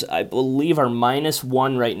Broncos, I believe, are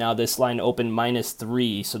 -1 right now. This line opened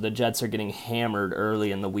 -3, so the Jets are getting hammered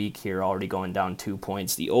early in the week here, already going down 2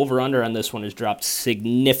 points. The over-under on this one has dropped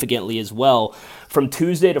significantly as well. From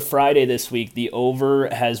Tuesday to Friday this week, the over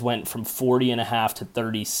has went from 40.5 to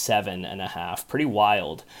 37.5. Pretty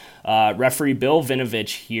wild. Referee Bill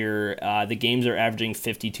Vinovich here, the games are averaging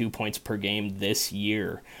 52 points per game this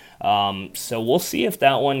year. So we'll see if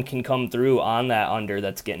that one can come through on that under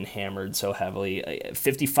that's getting hammered so heavily.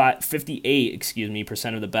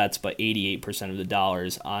 58% of the bets, but 88% of the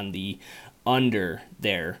dollars on the under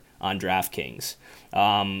there. on DraftKings.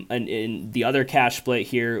 And in the other cash split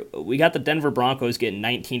here, we got the Denver Broncos getting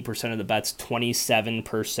 19% of the bets,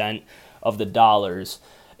 27% of the dollars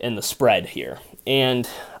in the spread here. And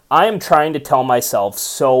I am trying to tell myself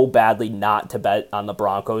so badly not to bet on the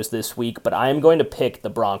Broncos this week, but I am going to pick the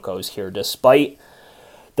Broncos here despite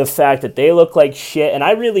the fact that they look like shit, and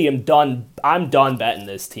I really am done. I'm done betting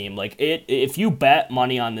this team. Like, if you bet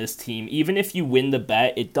money on this team, even if you win the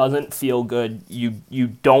bet, it doesn't feel good. You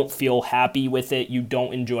don't feel happy with it. You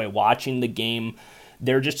don't enjoy watching the game.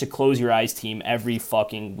 They're just a close your eyes team every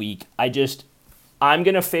fucking week. I'm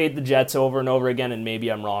gonna fade the Jets over and over again, and maybe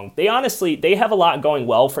I'm wrong. They have a lot going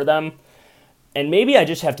well for them, and maybe I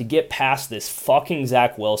just have to get past this fucking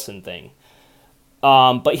Zach Wilson thing.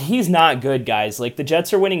 But he's not good, guys. Like, the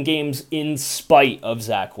Jets are winning games in spite of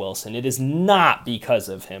Zach Wilson. It is not because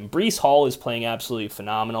of him. Breece Hall is playing absolutely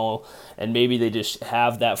phenomenal, and maybe they just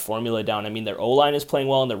have that formula down. I mean, their O-line is playing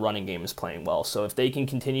well, and their running game is playing well. So if they can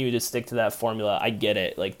continue to stick to that formula, I get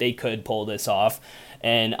it. Like, they could pull this off.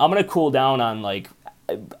 And I'm going to cool down on, like,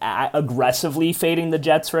 aggressively fading the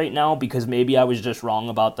Jets right now because maybe I was just wrong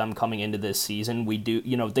about them coming into this season. They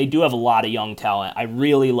do have a lot of young talent. I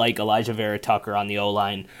really like Elijah Vera Tucker on the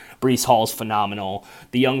O-line. Breece Hall's phenomenal.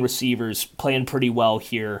 The young receivers playing pretty well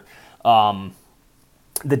here.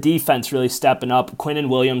 The defense really stepping up. Quinnen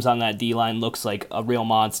Williams on that D-line looks like a real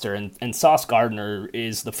monster, and Sauce Gardner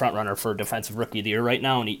is the front runner for Defensive Rookie of the Year right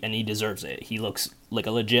now, and he deserves it. He looks like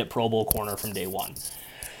a legit Pro Bowl corner from day one.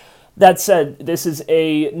 That said, this is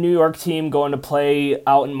a New York team going to play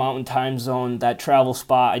out in Mountain Time Zone. That travel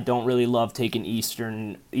spot, I don't really love taking East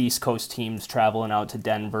Coast teams traveling out to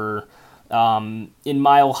Denver. In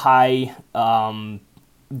Mile High,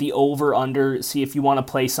 the over-under, see if you want to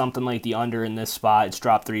play something like the under in this spot, it's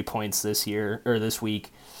dropped 3 points this week.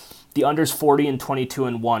 The under's 40 and 22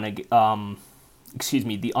 and 1.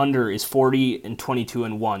 The under is 40 and 22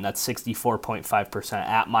 and 1. That's 64.5%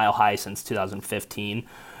 at Mile High since 2015.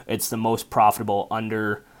 It's the most profitable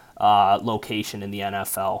under location in the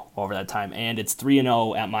NFL over that time. And it's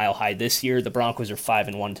 3-0 at Mile High this year. The Broncos are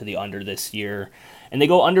 5-1 to the under this year. And they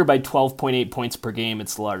go under by 12.8 points per game.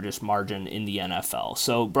 It's the largest margin in the NFL.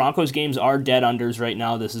 So Broncos games are dead unders right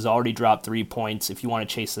now. This has already dropped 3 points. If you want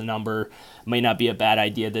to chase the number, it might not be a bad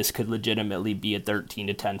idea. This could legitimately be a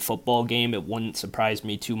 13-10 football game. It wouldn't surprise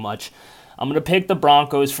me too much. I'm going to pick the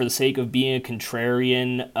Broncos for the sake of being a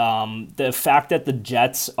contrarian. The fact that the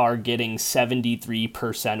Jets are getting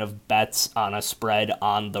 73% of bets on a spread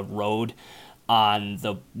on the road on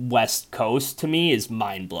the West Coast, to me, is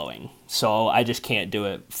mind-blowing. So I just can't do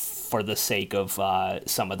it for the sake of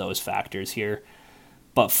some of those factors here.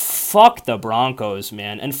 But fuck the Broncos,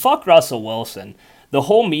 man. And fuck Russell Wilson. The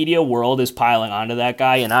whole media world is piling onto that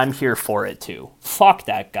guy, and I'm here for it too. Fuck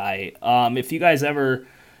that guy. If you guys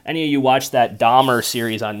any of you watched that Dahmer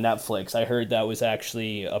series on Netflix, I heard that was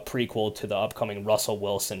actually a prequel to the upcoming Russell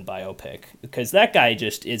Wilson biopic. Because that guy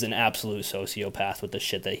just is an absolute sociopath with the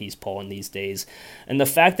shit that he's pulling these days. And the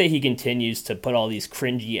fact that he continues to put all these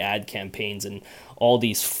cringy ad campaigns and all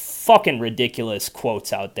these fucking ridiculous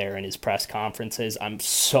quotes out there in his press conferences, I'm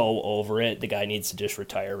so over it. The guy needs to just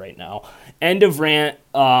retire right now. End of rant.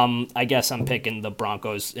 I guess I'm picking the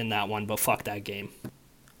Broncos in that one, but fuck that game.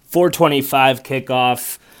 4:25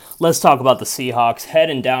 kickoff. Let's talk about the Seahawks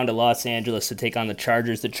heading down to Los Angeles to take on the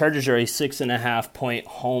Chargers. The Chargers are a 6.5-point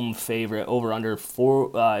home favorite, over under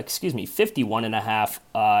 51.5.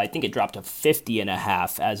 I think it dropped to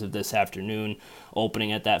 50.5 as of this afternoon,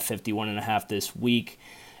 opening at that 51.5 this week.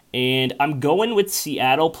 And I'm going with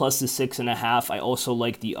Seattle plus the 6.5. I also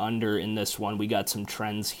like the under in this one. We got some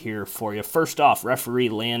trends here for you. First off, referee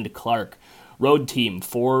Land Clark. Road team,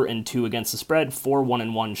 4-2 against the spread,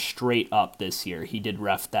 4-1-1 straight up this year. He did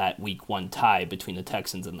ref that week 1 tie between the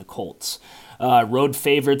Texans and the Colts. Road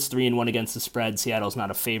favorites, 3-1 against the spread. Seattle's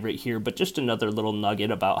not a favorite here, but just another little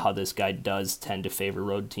nugget about how this guy does tend to favor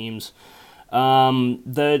road teams.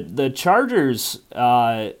 The Chargers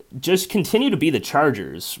just continue to be the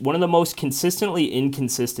Chargers, one of the most consistently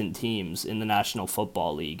inconsistent teams in the National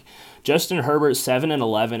Football League. Justin Herbert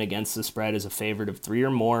 7-11 against the spread as a favorite of 3 or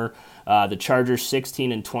more. The Chargers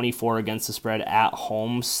 16-24 against the spread at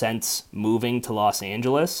home since moving to Los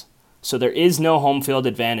Angeles. So there is no home field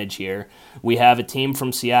advantage here. We have a team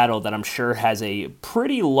from Seattle that I'm sure has a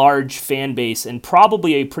pretty large fan base and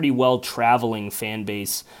probably a pretty well-traveling fan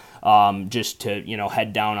base. Just to,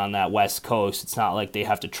 head down on that West Coast. It's not like they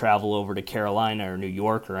have to travel over to Carolina or New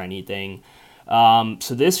York or anything.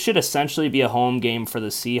 So this should essentially be a home game for the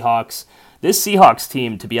Seahawks. This Seahawks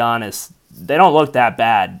team, to be honest, they don't look that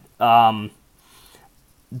bad.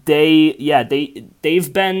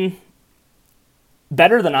 They've been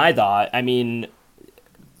better than I thought. I mean,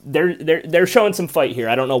 they're showing some fight here.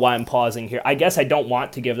 I don't know why I'm pausing here. I guess I don't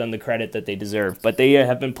want to give them the credit that they deserve, but they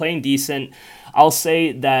have been playing decent. I'll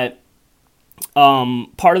say that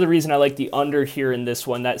part of the reason I like the under here in this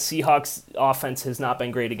one, that Seahawks offense has not been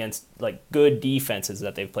great against like good defenses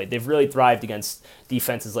that they've played. They've really thrived against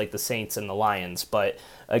defenses like the Saints and the Lions, but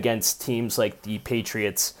against teams like the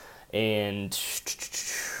Patriots and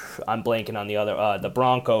I'm blanking on the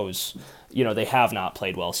Broncos, they have not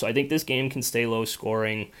played well. So I think this game can stay low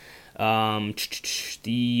scoring. Okay.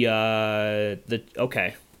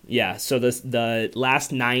 Yeah, so the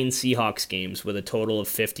last 9 Seahawks games with a total of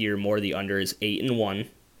 50 or more, the under is 8-1.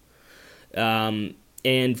 And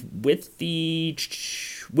with the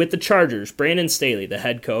Chargers, Brandon Staley, the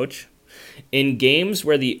head coach, in games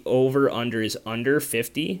where the over-under is under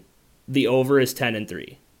 50, the over is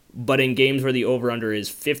 10-3. But in games where the over-under is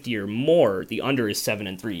 50 or more, the under is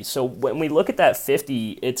 7-3. So when we look at that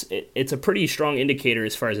 50, it's a pretty strong indicator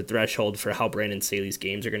as far as a threshold for how Brandon Staley's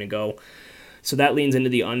games are going to go. So that leans into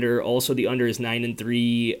the under. Also, the under is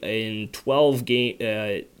 9-3 in 12 games.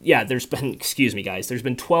 There's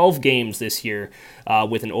been 12 games this year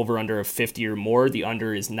with an over/under of 50 or more. The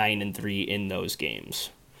under is 9-3 in those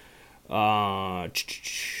games.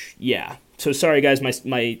 So sorry guys, my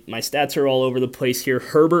stats are all over the place here.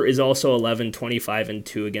 Herbert is also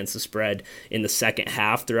 11-25-2 against the spread in the second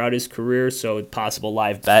half throughout his career, so possible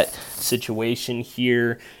live bet situation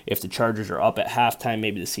here. If the Chargers are up at halftime,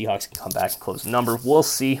 maybe the Seahawks can come back and close the number. We'll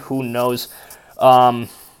see. Who knows?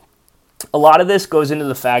 A lot of this goes into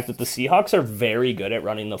the fact that the Seahawks are very good at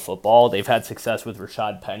running the football. They've had success with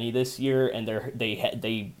Rashad Penny this year, and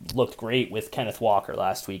they looked great with Kenneth Walker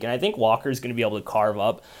last week. And I think Walker is going to be able to carve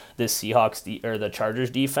up this the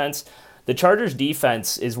Chargers defense. The Chargers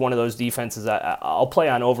defense is one of those defenses that I'll play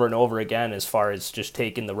on over and over again as far as just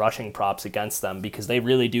taking the rushing props against them, because they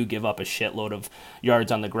really do give up a shitload of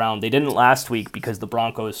yards on the ground. They didn't last week because the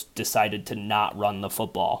Broncos decided to not run the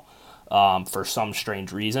football for some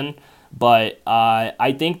strange reason. But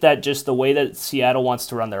I think that just the way that Seattle wants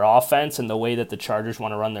to run their offense and the way that the Chargers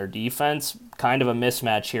want to run their defense, kind of a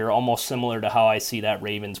mismatch here, almost similar to how I see that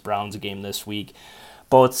Ravens-Browns game this week.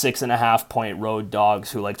 Both 6.5-point road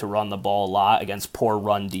dogs who like to run the ball a lot against poor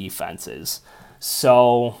run defenses.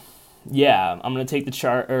 So, yeah, I'm gonna take the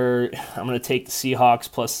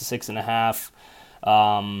Seahawks plus the 6.5.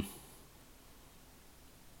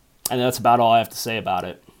 And that's about all I have to say about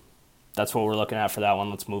it. That's what we're looking at for that one.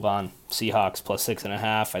 Let's move on. Seahawks plus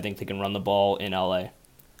 6.5. I think they can run the ball in LA.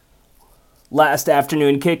 Last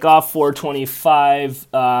afternoon kickoff,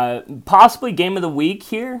 4:25. Possibly game of the week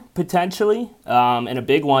here, potentially. And a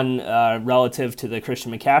big one relative to the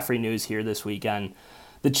Christian McCaffrey news here this weekend.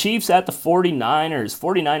 The Chiefs at the 49ers.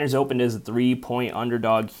 49ers opened as a 3-point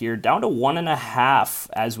underdog here, down to 1.5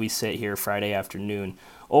 as we sit here Friday afternoon.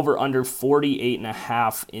 Over under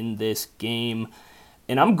 48.5 in this game.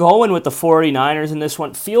 And I'm going with the 49ers in this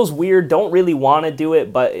one. Feels weird, don't really want to do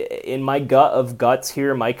it, but in my gut of guts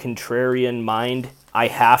here, my contrarian mind, I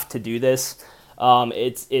have to do this.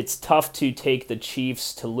 It's tough to take the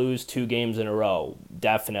Chiefs to lose 2 games in a row,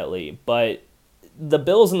 definitely. But the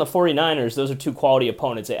Bills and the 49ers, those are 2 quality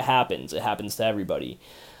opponents. It happens. It happens to everybody.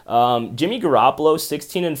 Jimmy Garoppolo,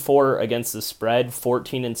 16-4 against the spread,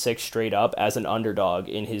 14-6 straight up as an underdog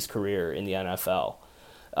in his career in the NFL.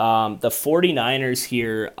 The 49ers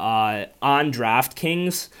here on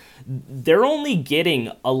DraftKings, they're only getting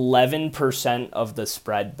 11% of the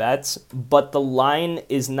spread bets, but the line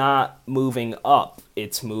is not moving up.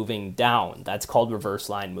 It's moving down. That's called reverse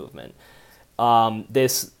line movement.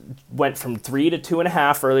 This went from 3 to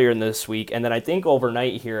 2.5 earlier in this week, and then I think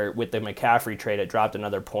overnight here with the McCaffrey trade, it dropped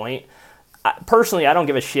another point. Personally, I don't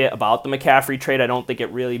give a shit about the McCaffrey trade. I don't think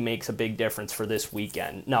it really makes a big difference for this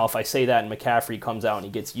weekend. Now, if I say that and McCaffrey comes out and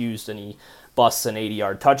he gets used and he busts an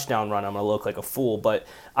 80-yard touchdown run, I'm going to look like a fool. But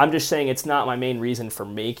I'm just saying it's not my main reason for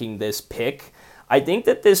making this pick. I think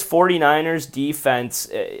that this 49ers defense,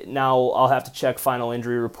 now I'll have to check final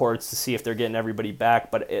injury reports to see if they're getting everybody back,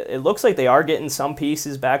 but it looks like they are getting some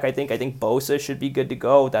pieces back, I think. I think Bosa should be good to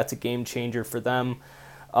go. That's a game changer for them.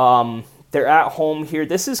 They're at home here. I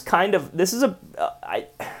don't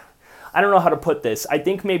know how to put this. I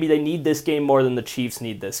think maybe they need this game more than the Chiefs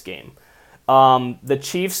need this game. The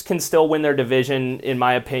Chiefs can still win their division, in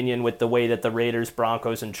my opinion, with the way that the Raiders,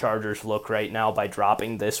 Broncos, and Chargers look right now by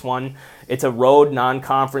dropping this one. It's a road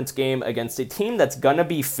non-conference game against a team that's going to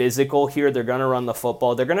be physical here. They're going to run the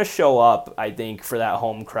football. They're going to show up, I think, for that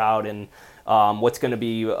home crowd and what's going to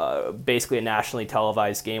be basically a nationally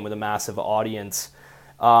televised game with a massive audience.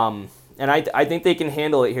 And I think they can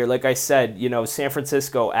handle it here. Like I said, San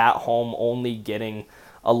Francisco at home only getting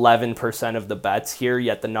 11% of the bets here,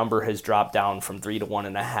 yet the number has dropped down from 3 to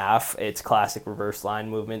 1.5. It's classic reverse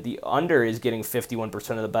line movement. The under is getting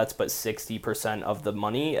 51% of the bets, but 60% of the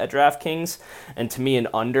money at DraftKings. And to me, an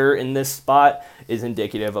under in this spot is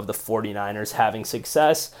indicative of the 49ers having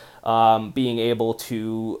success, being able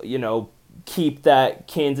to, keep that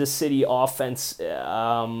Kansas City offense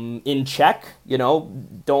in check.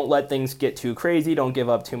 Don't let things get too crazy. Don't give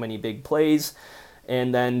up too many big plays.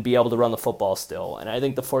 And then be able to run the football still. And I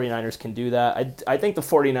think the 49ers can do that. I think the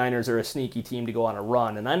 49ers are a sneaky team to go on a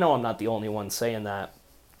run, and I know I'm not the only one saying that.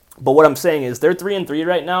 But what I'm saying is they're 3-3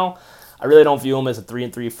 right now. I really don't view them as a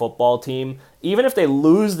 3-3 football team. Even if they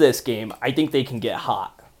lose this game, I think they can get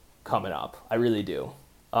hot coming up. I really do.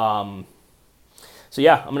 I'm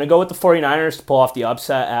going to go with the 49ers to pull off the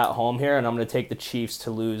upset at home here, and I'm going to take the Chiefs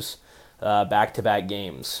to lose back-to-back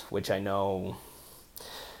games, which I know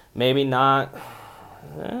maybe not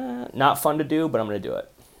fun to do, but I'm going to do it.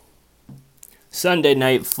 Sunday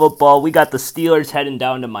night football, we got the Steelers heading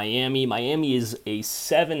down to Miami. Miami is a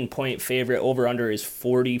 7-point favorite. Over-under is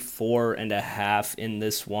 44.5 in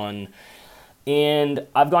this one. And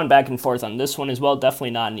I've gone back and forth on this one as well.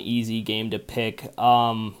 Definitely not an easy game to pick.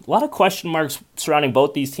 A lot of question marks surrounding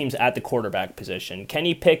both these teams at the quarterback position.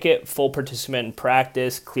 Kenny Pickett, full participant in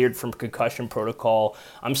practice, cleared from concussion protocol.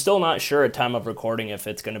 I'm still not sure at time of recording if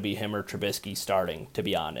it's going to be him or Trubisky starting, to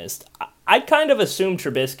be honest. I kind of assume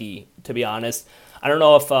Trubisky, to be honest. I don't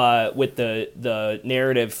know if with the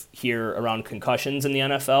narrative here around concussions in the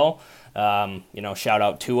NFL, shout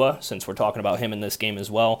out Tua, since we're talking about him in this game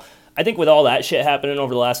as well. I think with all that shit happening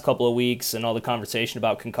over the last couple of weeks and all the conversation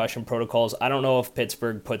about concussion protocols, I don't know if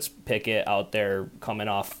Pittsburgh puts Pickett out there coming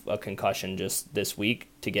off a concussion just this week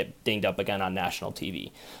to get dinged up again on national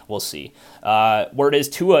TV. We'll see. Word is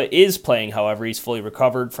Tua is playing, however. He's fully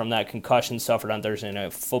recovered from that concussion suffered on Thursday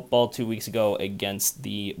Night Football 2 weeks ago against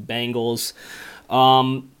the Bengals.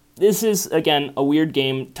 This is, again, a weird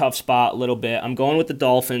game, tough spot a little bit. I'm going with the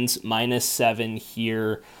Dolphins, -7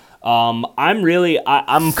 here. I'm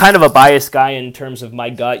kind of a biased guy in terms of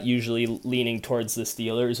my gut, usually leaning towards the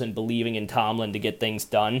Steelers and believing in Tomlin to get things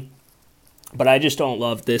done. But I just don't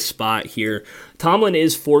love this spot here. Tomlin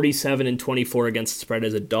is 47-24 against the spread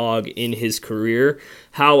as a dog in his career.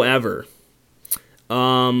 However,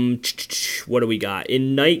 what do we got?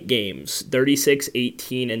 In night games,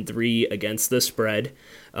 36-18-3 against the spread.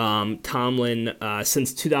 Tomlin,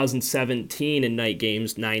 since 2017 in night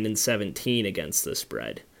games, 9-17 against the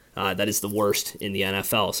spread. That is the worst in the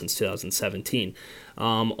NFL since 2017.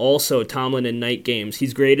 Also, Tomlin in night games,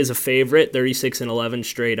 he's great as a favorite, 36-11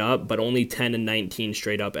 straight up, but only 10-19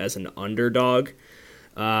 straight up as an underdog.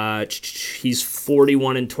 He's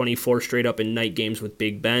 41-24 straight up in night games with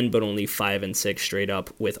Big Ben, but only 5-6 straight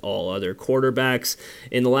up with all other quarterbacks.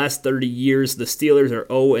 In the last 30 years, the Steelers are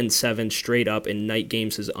 0-7 straight up in night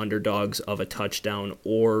games as underdogs of a touchdown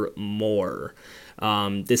or more.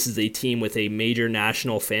 This is a team with a major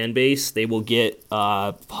national fan base. They will get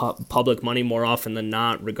public money more often than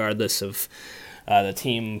not, regardless of the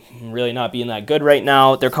team really not being that good right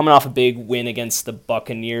now. They're coming off a big win against the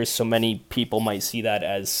Buccaneers, so many people might see that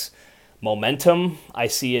as momentum. I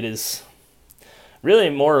see it as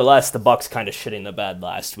really more or less the Bucs kind of shitting the bed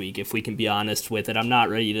last week, if we can be honest with it. I'm not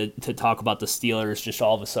ready to talk about the Steelers just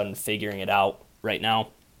all of a sudden figuring it out right now.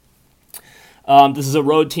 This is a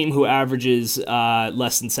road team who averages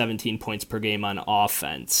less than 17 points per game on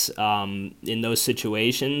offense. In those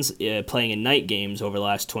situations, playing in night games over the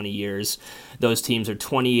last 20 years, those teams are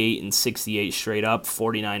 28-68 straight up,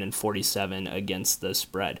 49-47 against the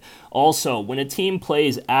spread. Also, when a team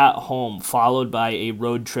plays at home followed by a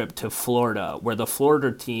road trip to Florida, where the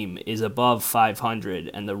Florida team is above 500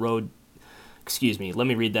 and the road... Excuse me, let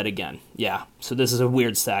me read that again. Yeah, so this is a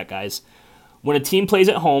weird stat, guys. When a team plays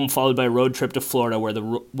at home, followed by a road trip to Florida, where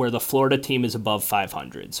the Florida team is above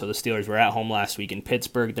 500. So the Steelers were at home last week in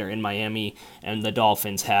Pittsburgh. They're in Miami, and the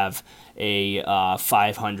Dolphins have a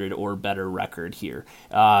 500 or better record here.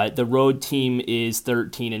 The road team is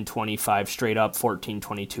 13-25 straight up,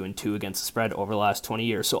 14-22-2 against the spread over the last 20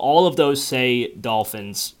 years. So all of those say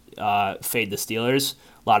Dolphins fade the Steelers.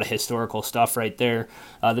 A lot of historical stuff right there.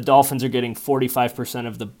 The Dolphins are getting 45%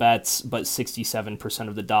 of the bets, but 67%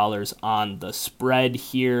 of the dollars on the spread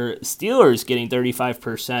here. Steelers getting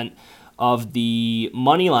 35% of the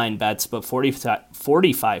money line bets, but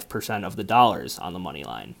 45% of the dollars on the money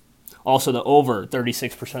line. Also, the over,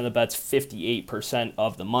 36% of the bets, 58%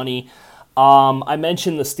 of the money. I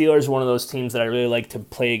mentioned the Steelers, one of those teams that I really like to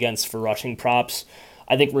play against for rushing props.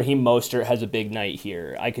 I think Raheem Mostert has a big night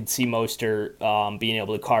here. I could see Mostert being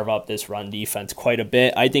able to carve up this run defense quite a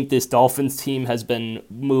bit. I think this Dolphins team has been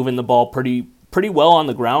moving the ball pretty well on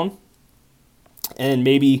the ground. And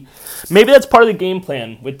maybe that's part of the game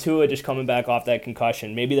plan with Tua just coming back off that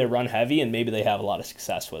concussion. Maybe they run heavy and maybe they have a lot of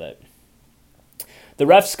success with it. The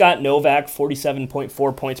refs got Novak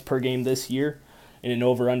 47.4 points per game this year in an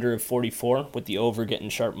over-under of 44, with the over getting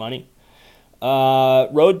sharp money.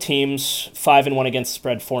 Road teams 5-1 against the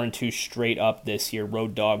spread, 4-2 straight up this year.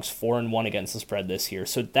 Road dogs 4-1 against the spread this year.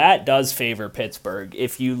 So that does favor Pittsburgh.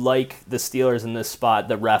 If you like the Steelers in this spot,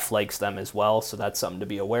 the ref likes them as well. So that's something to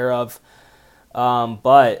be aware of.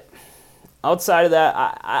 But outside of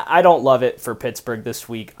that, I don't love it for Pittsburgh this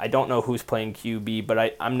week. I don't know who's playing QB,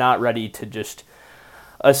 but I'm not ready to just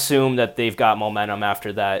assume that they've got momentum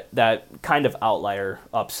after that kind of outlier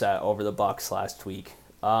upset over the Bucs last week.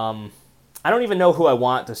 I don't even know who I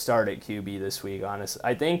want to start at QB this week, honestly.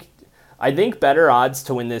 I think better odds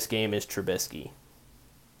to win this game is Trubisky.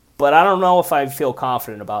 But I don't know if I feel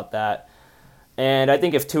confident about that. And I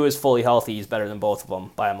think if Tua is fully healthy, he's better than both of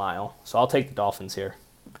them by a mile. So I'll take the Dolphins here.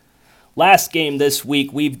 Last game this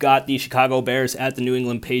week, we've got the Chicago Bears at the New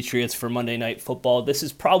England Patriots for Monday Night Football. This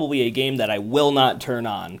is probably a game that I will not turn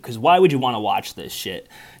on, because why would you want to watch this shit?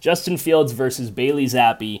 Justin Fields versus Bailey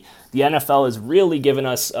Zappi. The NFL has really given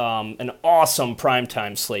us an awesome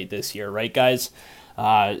primetime slate this year, right, guys?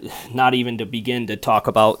 Not even to begin to talk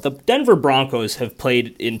about. The Denver Broncos have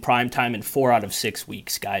played in primetime in 4 out of 6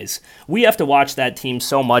 weeks, guys. We have to watch that team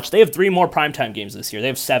so much. They have 3 more primetime games this year. They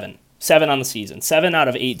have 7. 7 on the season. 7 out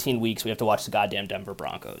of 18 weeks we have to watch the goddamn Denver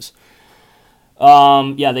Broncos.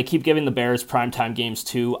 They keep giving the Bears primetime games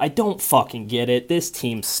too. I don't fucking get it. This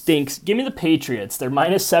team stinks. Give me the Patriots. They're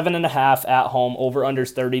minus 7.5 at home.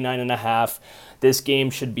 Over-under's 39.5. This game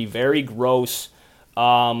should be very gross.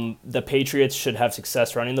 The Patriots should have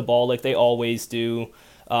success running the ball like they always do.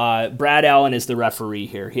 Brad Allen is the referee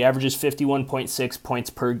here. He averages 51.6 points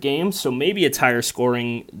per game, so maybe it's higher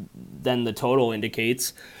scoring than the total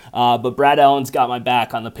indicates. But Brad Allen's got my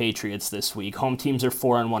back on the Patriots this week. Home teams are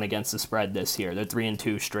 4-1 against the spread this year. They're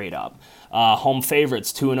 3-2 straight up. Home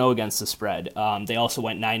favorites 2-0 against the spread. They also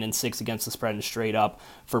went 9-6 against the spread and straight up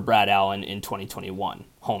for Brad Allen in 2021.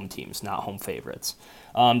 Home teams, not home favorites.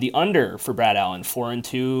 The under for Brad Allen,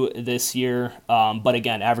 4-2 this year, but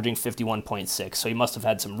again, averaging 51.6. So he must have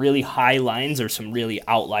had some really high lines or some really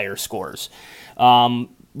outlier scores.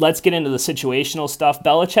 Let's get into the situational stuff.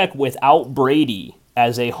 Belichick without Brady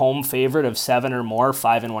as a home favorite of 7 or more,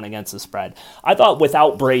 5-1 against the spread. I thought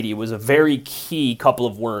without Brady was a very key couple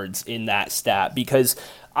of words in that stat, because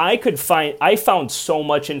I found so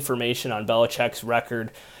much information on Belichick's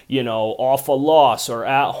record, off a loss or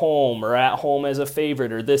at home as a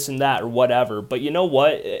favorite or this and that or whatever. But you know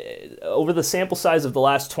what? Over the sample size of the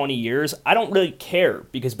last 20 years, I don't really care,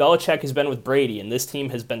 because Belichick has been with Brady and this team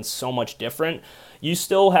has been so much different. You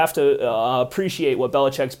still have to appreciate what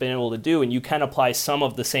Belichick's been able to do, and you can apply some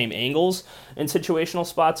of the same angles in situational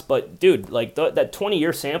spots. But, dude, that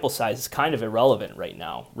 20-year sample size is kind of irrelevant right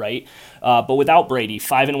now, right? But without Brady,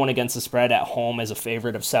 5-1 against the spread at home as a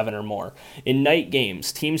favorite of 7 or more. In night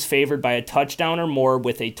games, teams favored by a touchdown or more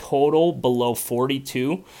with a total below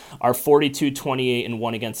 42 are 42, 28, and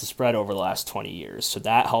 1 against the spread over the last 20 years. So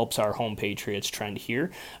that helps our home Patriots trend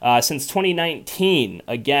here. Since 2019,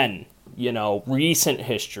 again, recent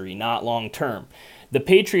history, not long term. The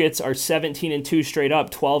Patriots are 17-2 straight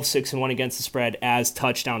up, 12-6-1 against the spread as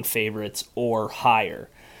touchdown favorites or higher.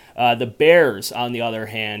 The Bears, on the other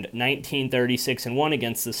hand, 19-36-1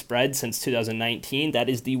 against the spread since 2019. That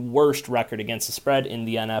is the worst record against the spread in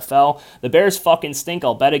the NFL. The Bears fucking stink.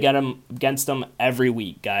 I'll bet against them every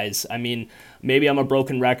week, guys. I mean, maybe I'm a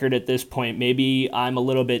broken record at this point. Maybe I'm a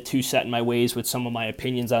little bit too set in my ways with some of my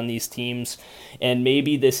opinions on these teams. And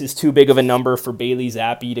maybe this is too big of a number for Bailey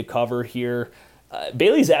Zappi to cover here.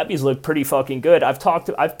 Bailey Zappi's looked pretty fucking good.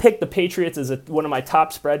 I've picked the Patriots as one of my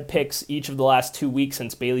top spread picks each of the last 2 weeks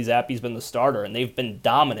since Bailey Zappi's been the starter, and they've been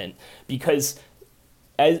dominant because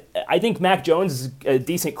I think Mac Jones is a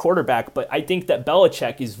decent quarterback, but I think that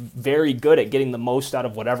Belichick is very good at getting the most out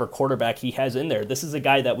of whatever quarterback he has in there. This is a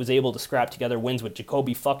guy that was able to scrap together wins with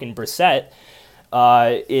Jacoby fucking Brissett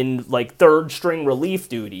in third string relief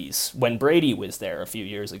duties when Brady was there a few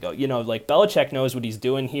years ago. Belichick knows what he's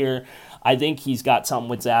doing here. I think he's got something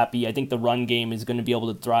with Zappi. I think the run game is going to be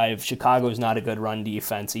able to thrive. Chicago's not a good run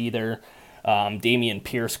defense either. Damian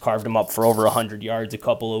Pierce carved him up for over 100 yards a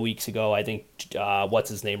couple of weeks ago. I think,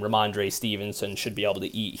 Ramondre Stevenson should be able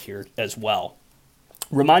to eat here as well.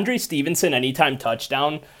 Ramondre Stevenson, anytime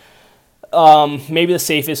touchdown, maybe the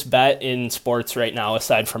safest bet in sports right now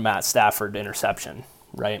aside from Matt Stafford interception.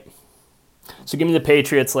 right? So give me the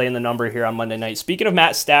Patriots laying the number here on Monday night. Speaking of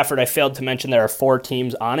Matt Stafford, I failed to mention there are 4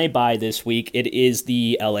 teams on a bye this week. It is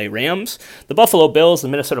the LA Rams, the Buffalo Bills, the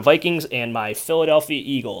Minnesota Vikings, and my Philadelphia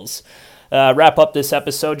Eagles. Wrap up this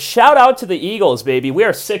episode. Shout out to the Eagles, baby. We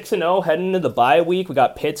are 6-0 heading into the bye week. We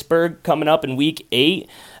got Pittsburgh coming up in week 8.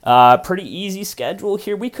 Pretty easy schedule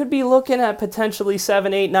here. We could be looking at potentially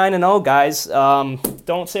 7, 8, 9-0, guys.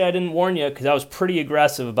 Don't say I didn't warn you, because I was pretty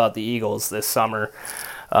aggressive about the Eagles this summer.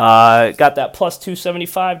 Got that plus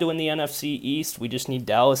 275 to win the NFC East. We just need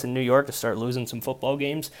Dallas and New York to start losing some football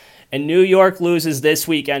games. And New York loses this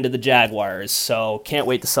weekend to the Jaguars, so can't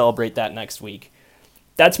wait to celebrate that next week.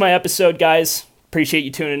 That's my episode, guys. Appreciate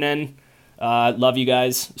you tuning in. Love you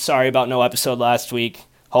guys. Sorry about no episode last week.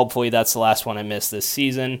 Hopefully that's the last one I missed this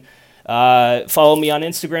season. Follow me on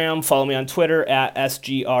Instagram. Follow me on Twitter at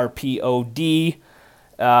SGRPOD.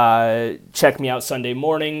 Check me out Sunday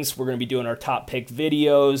mornings. We're going to be doing our top pick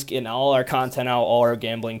videos, getting all our content out, all our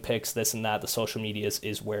gambling picks, this and that. The social medias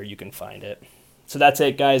is where you can find it. So that's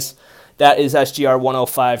it, guys. That is SGR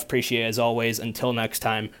 105. Appreciate it as always. Until next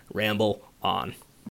time, ramble on.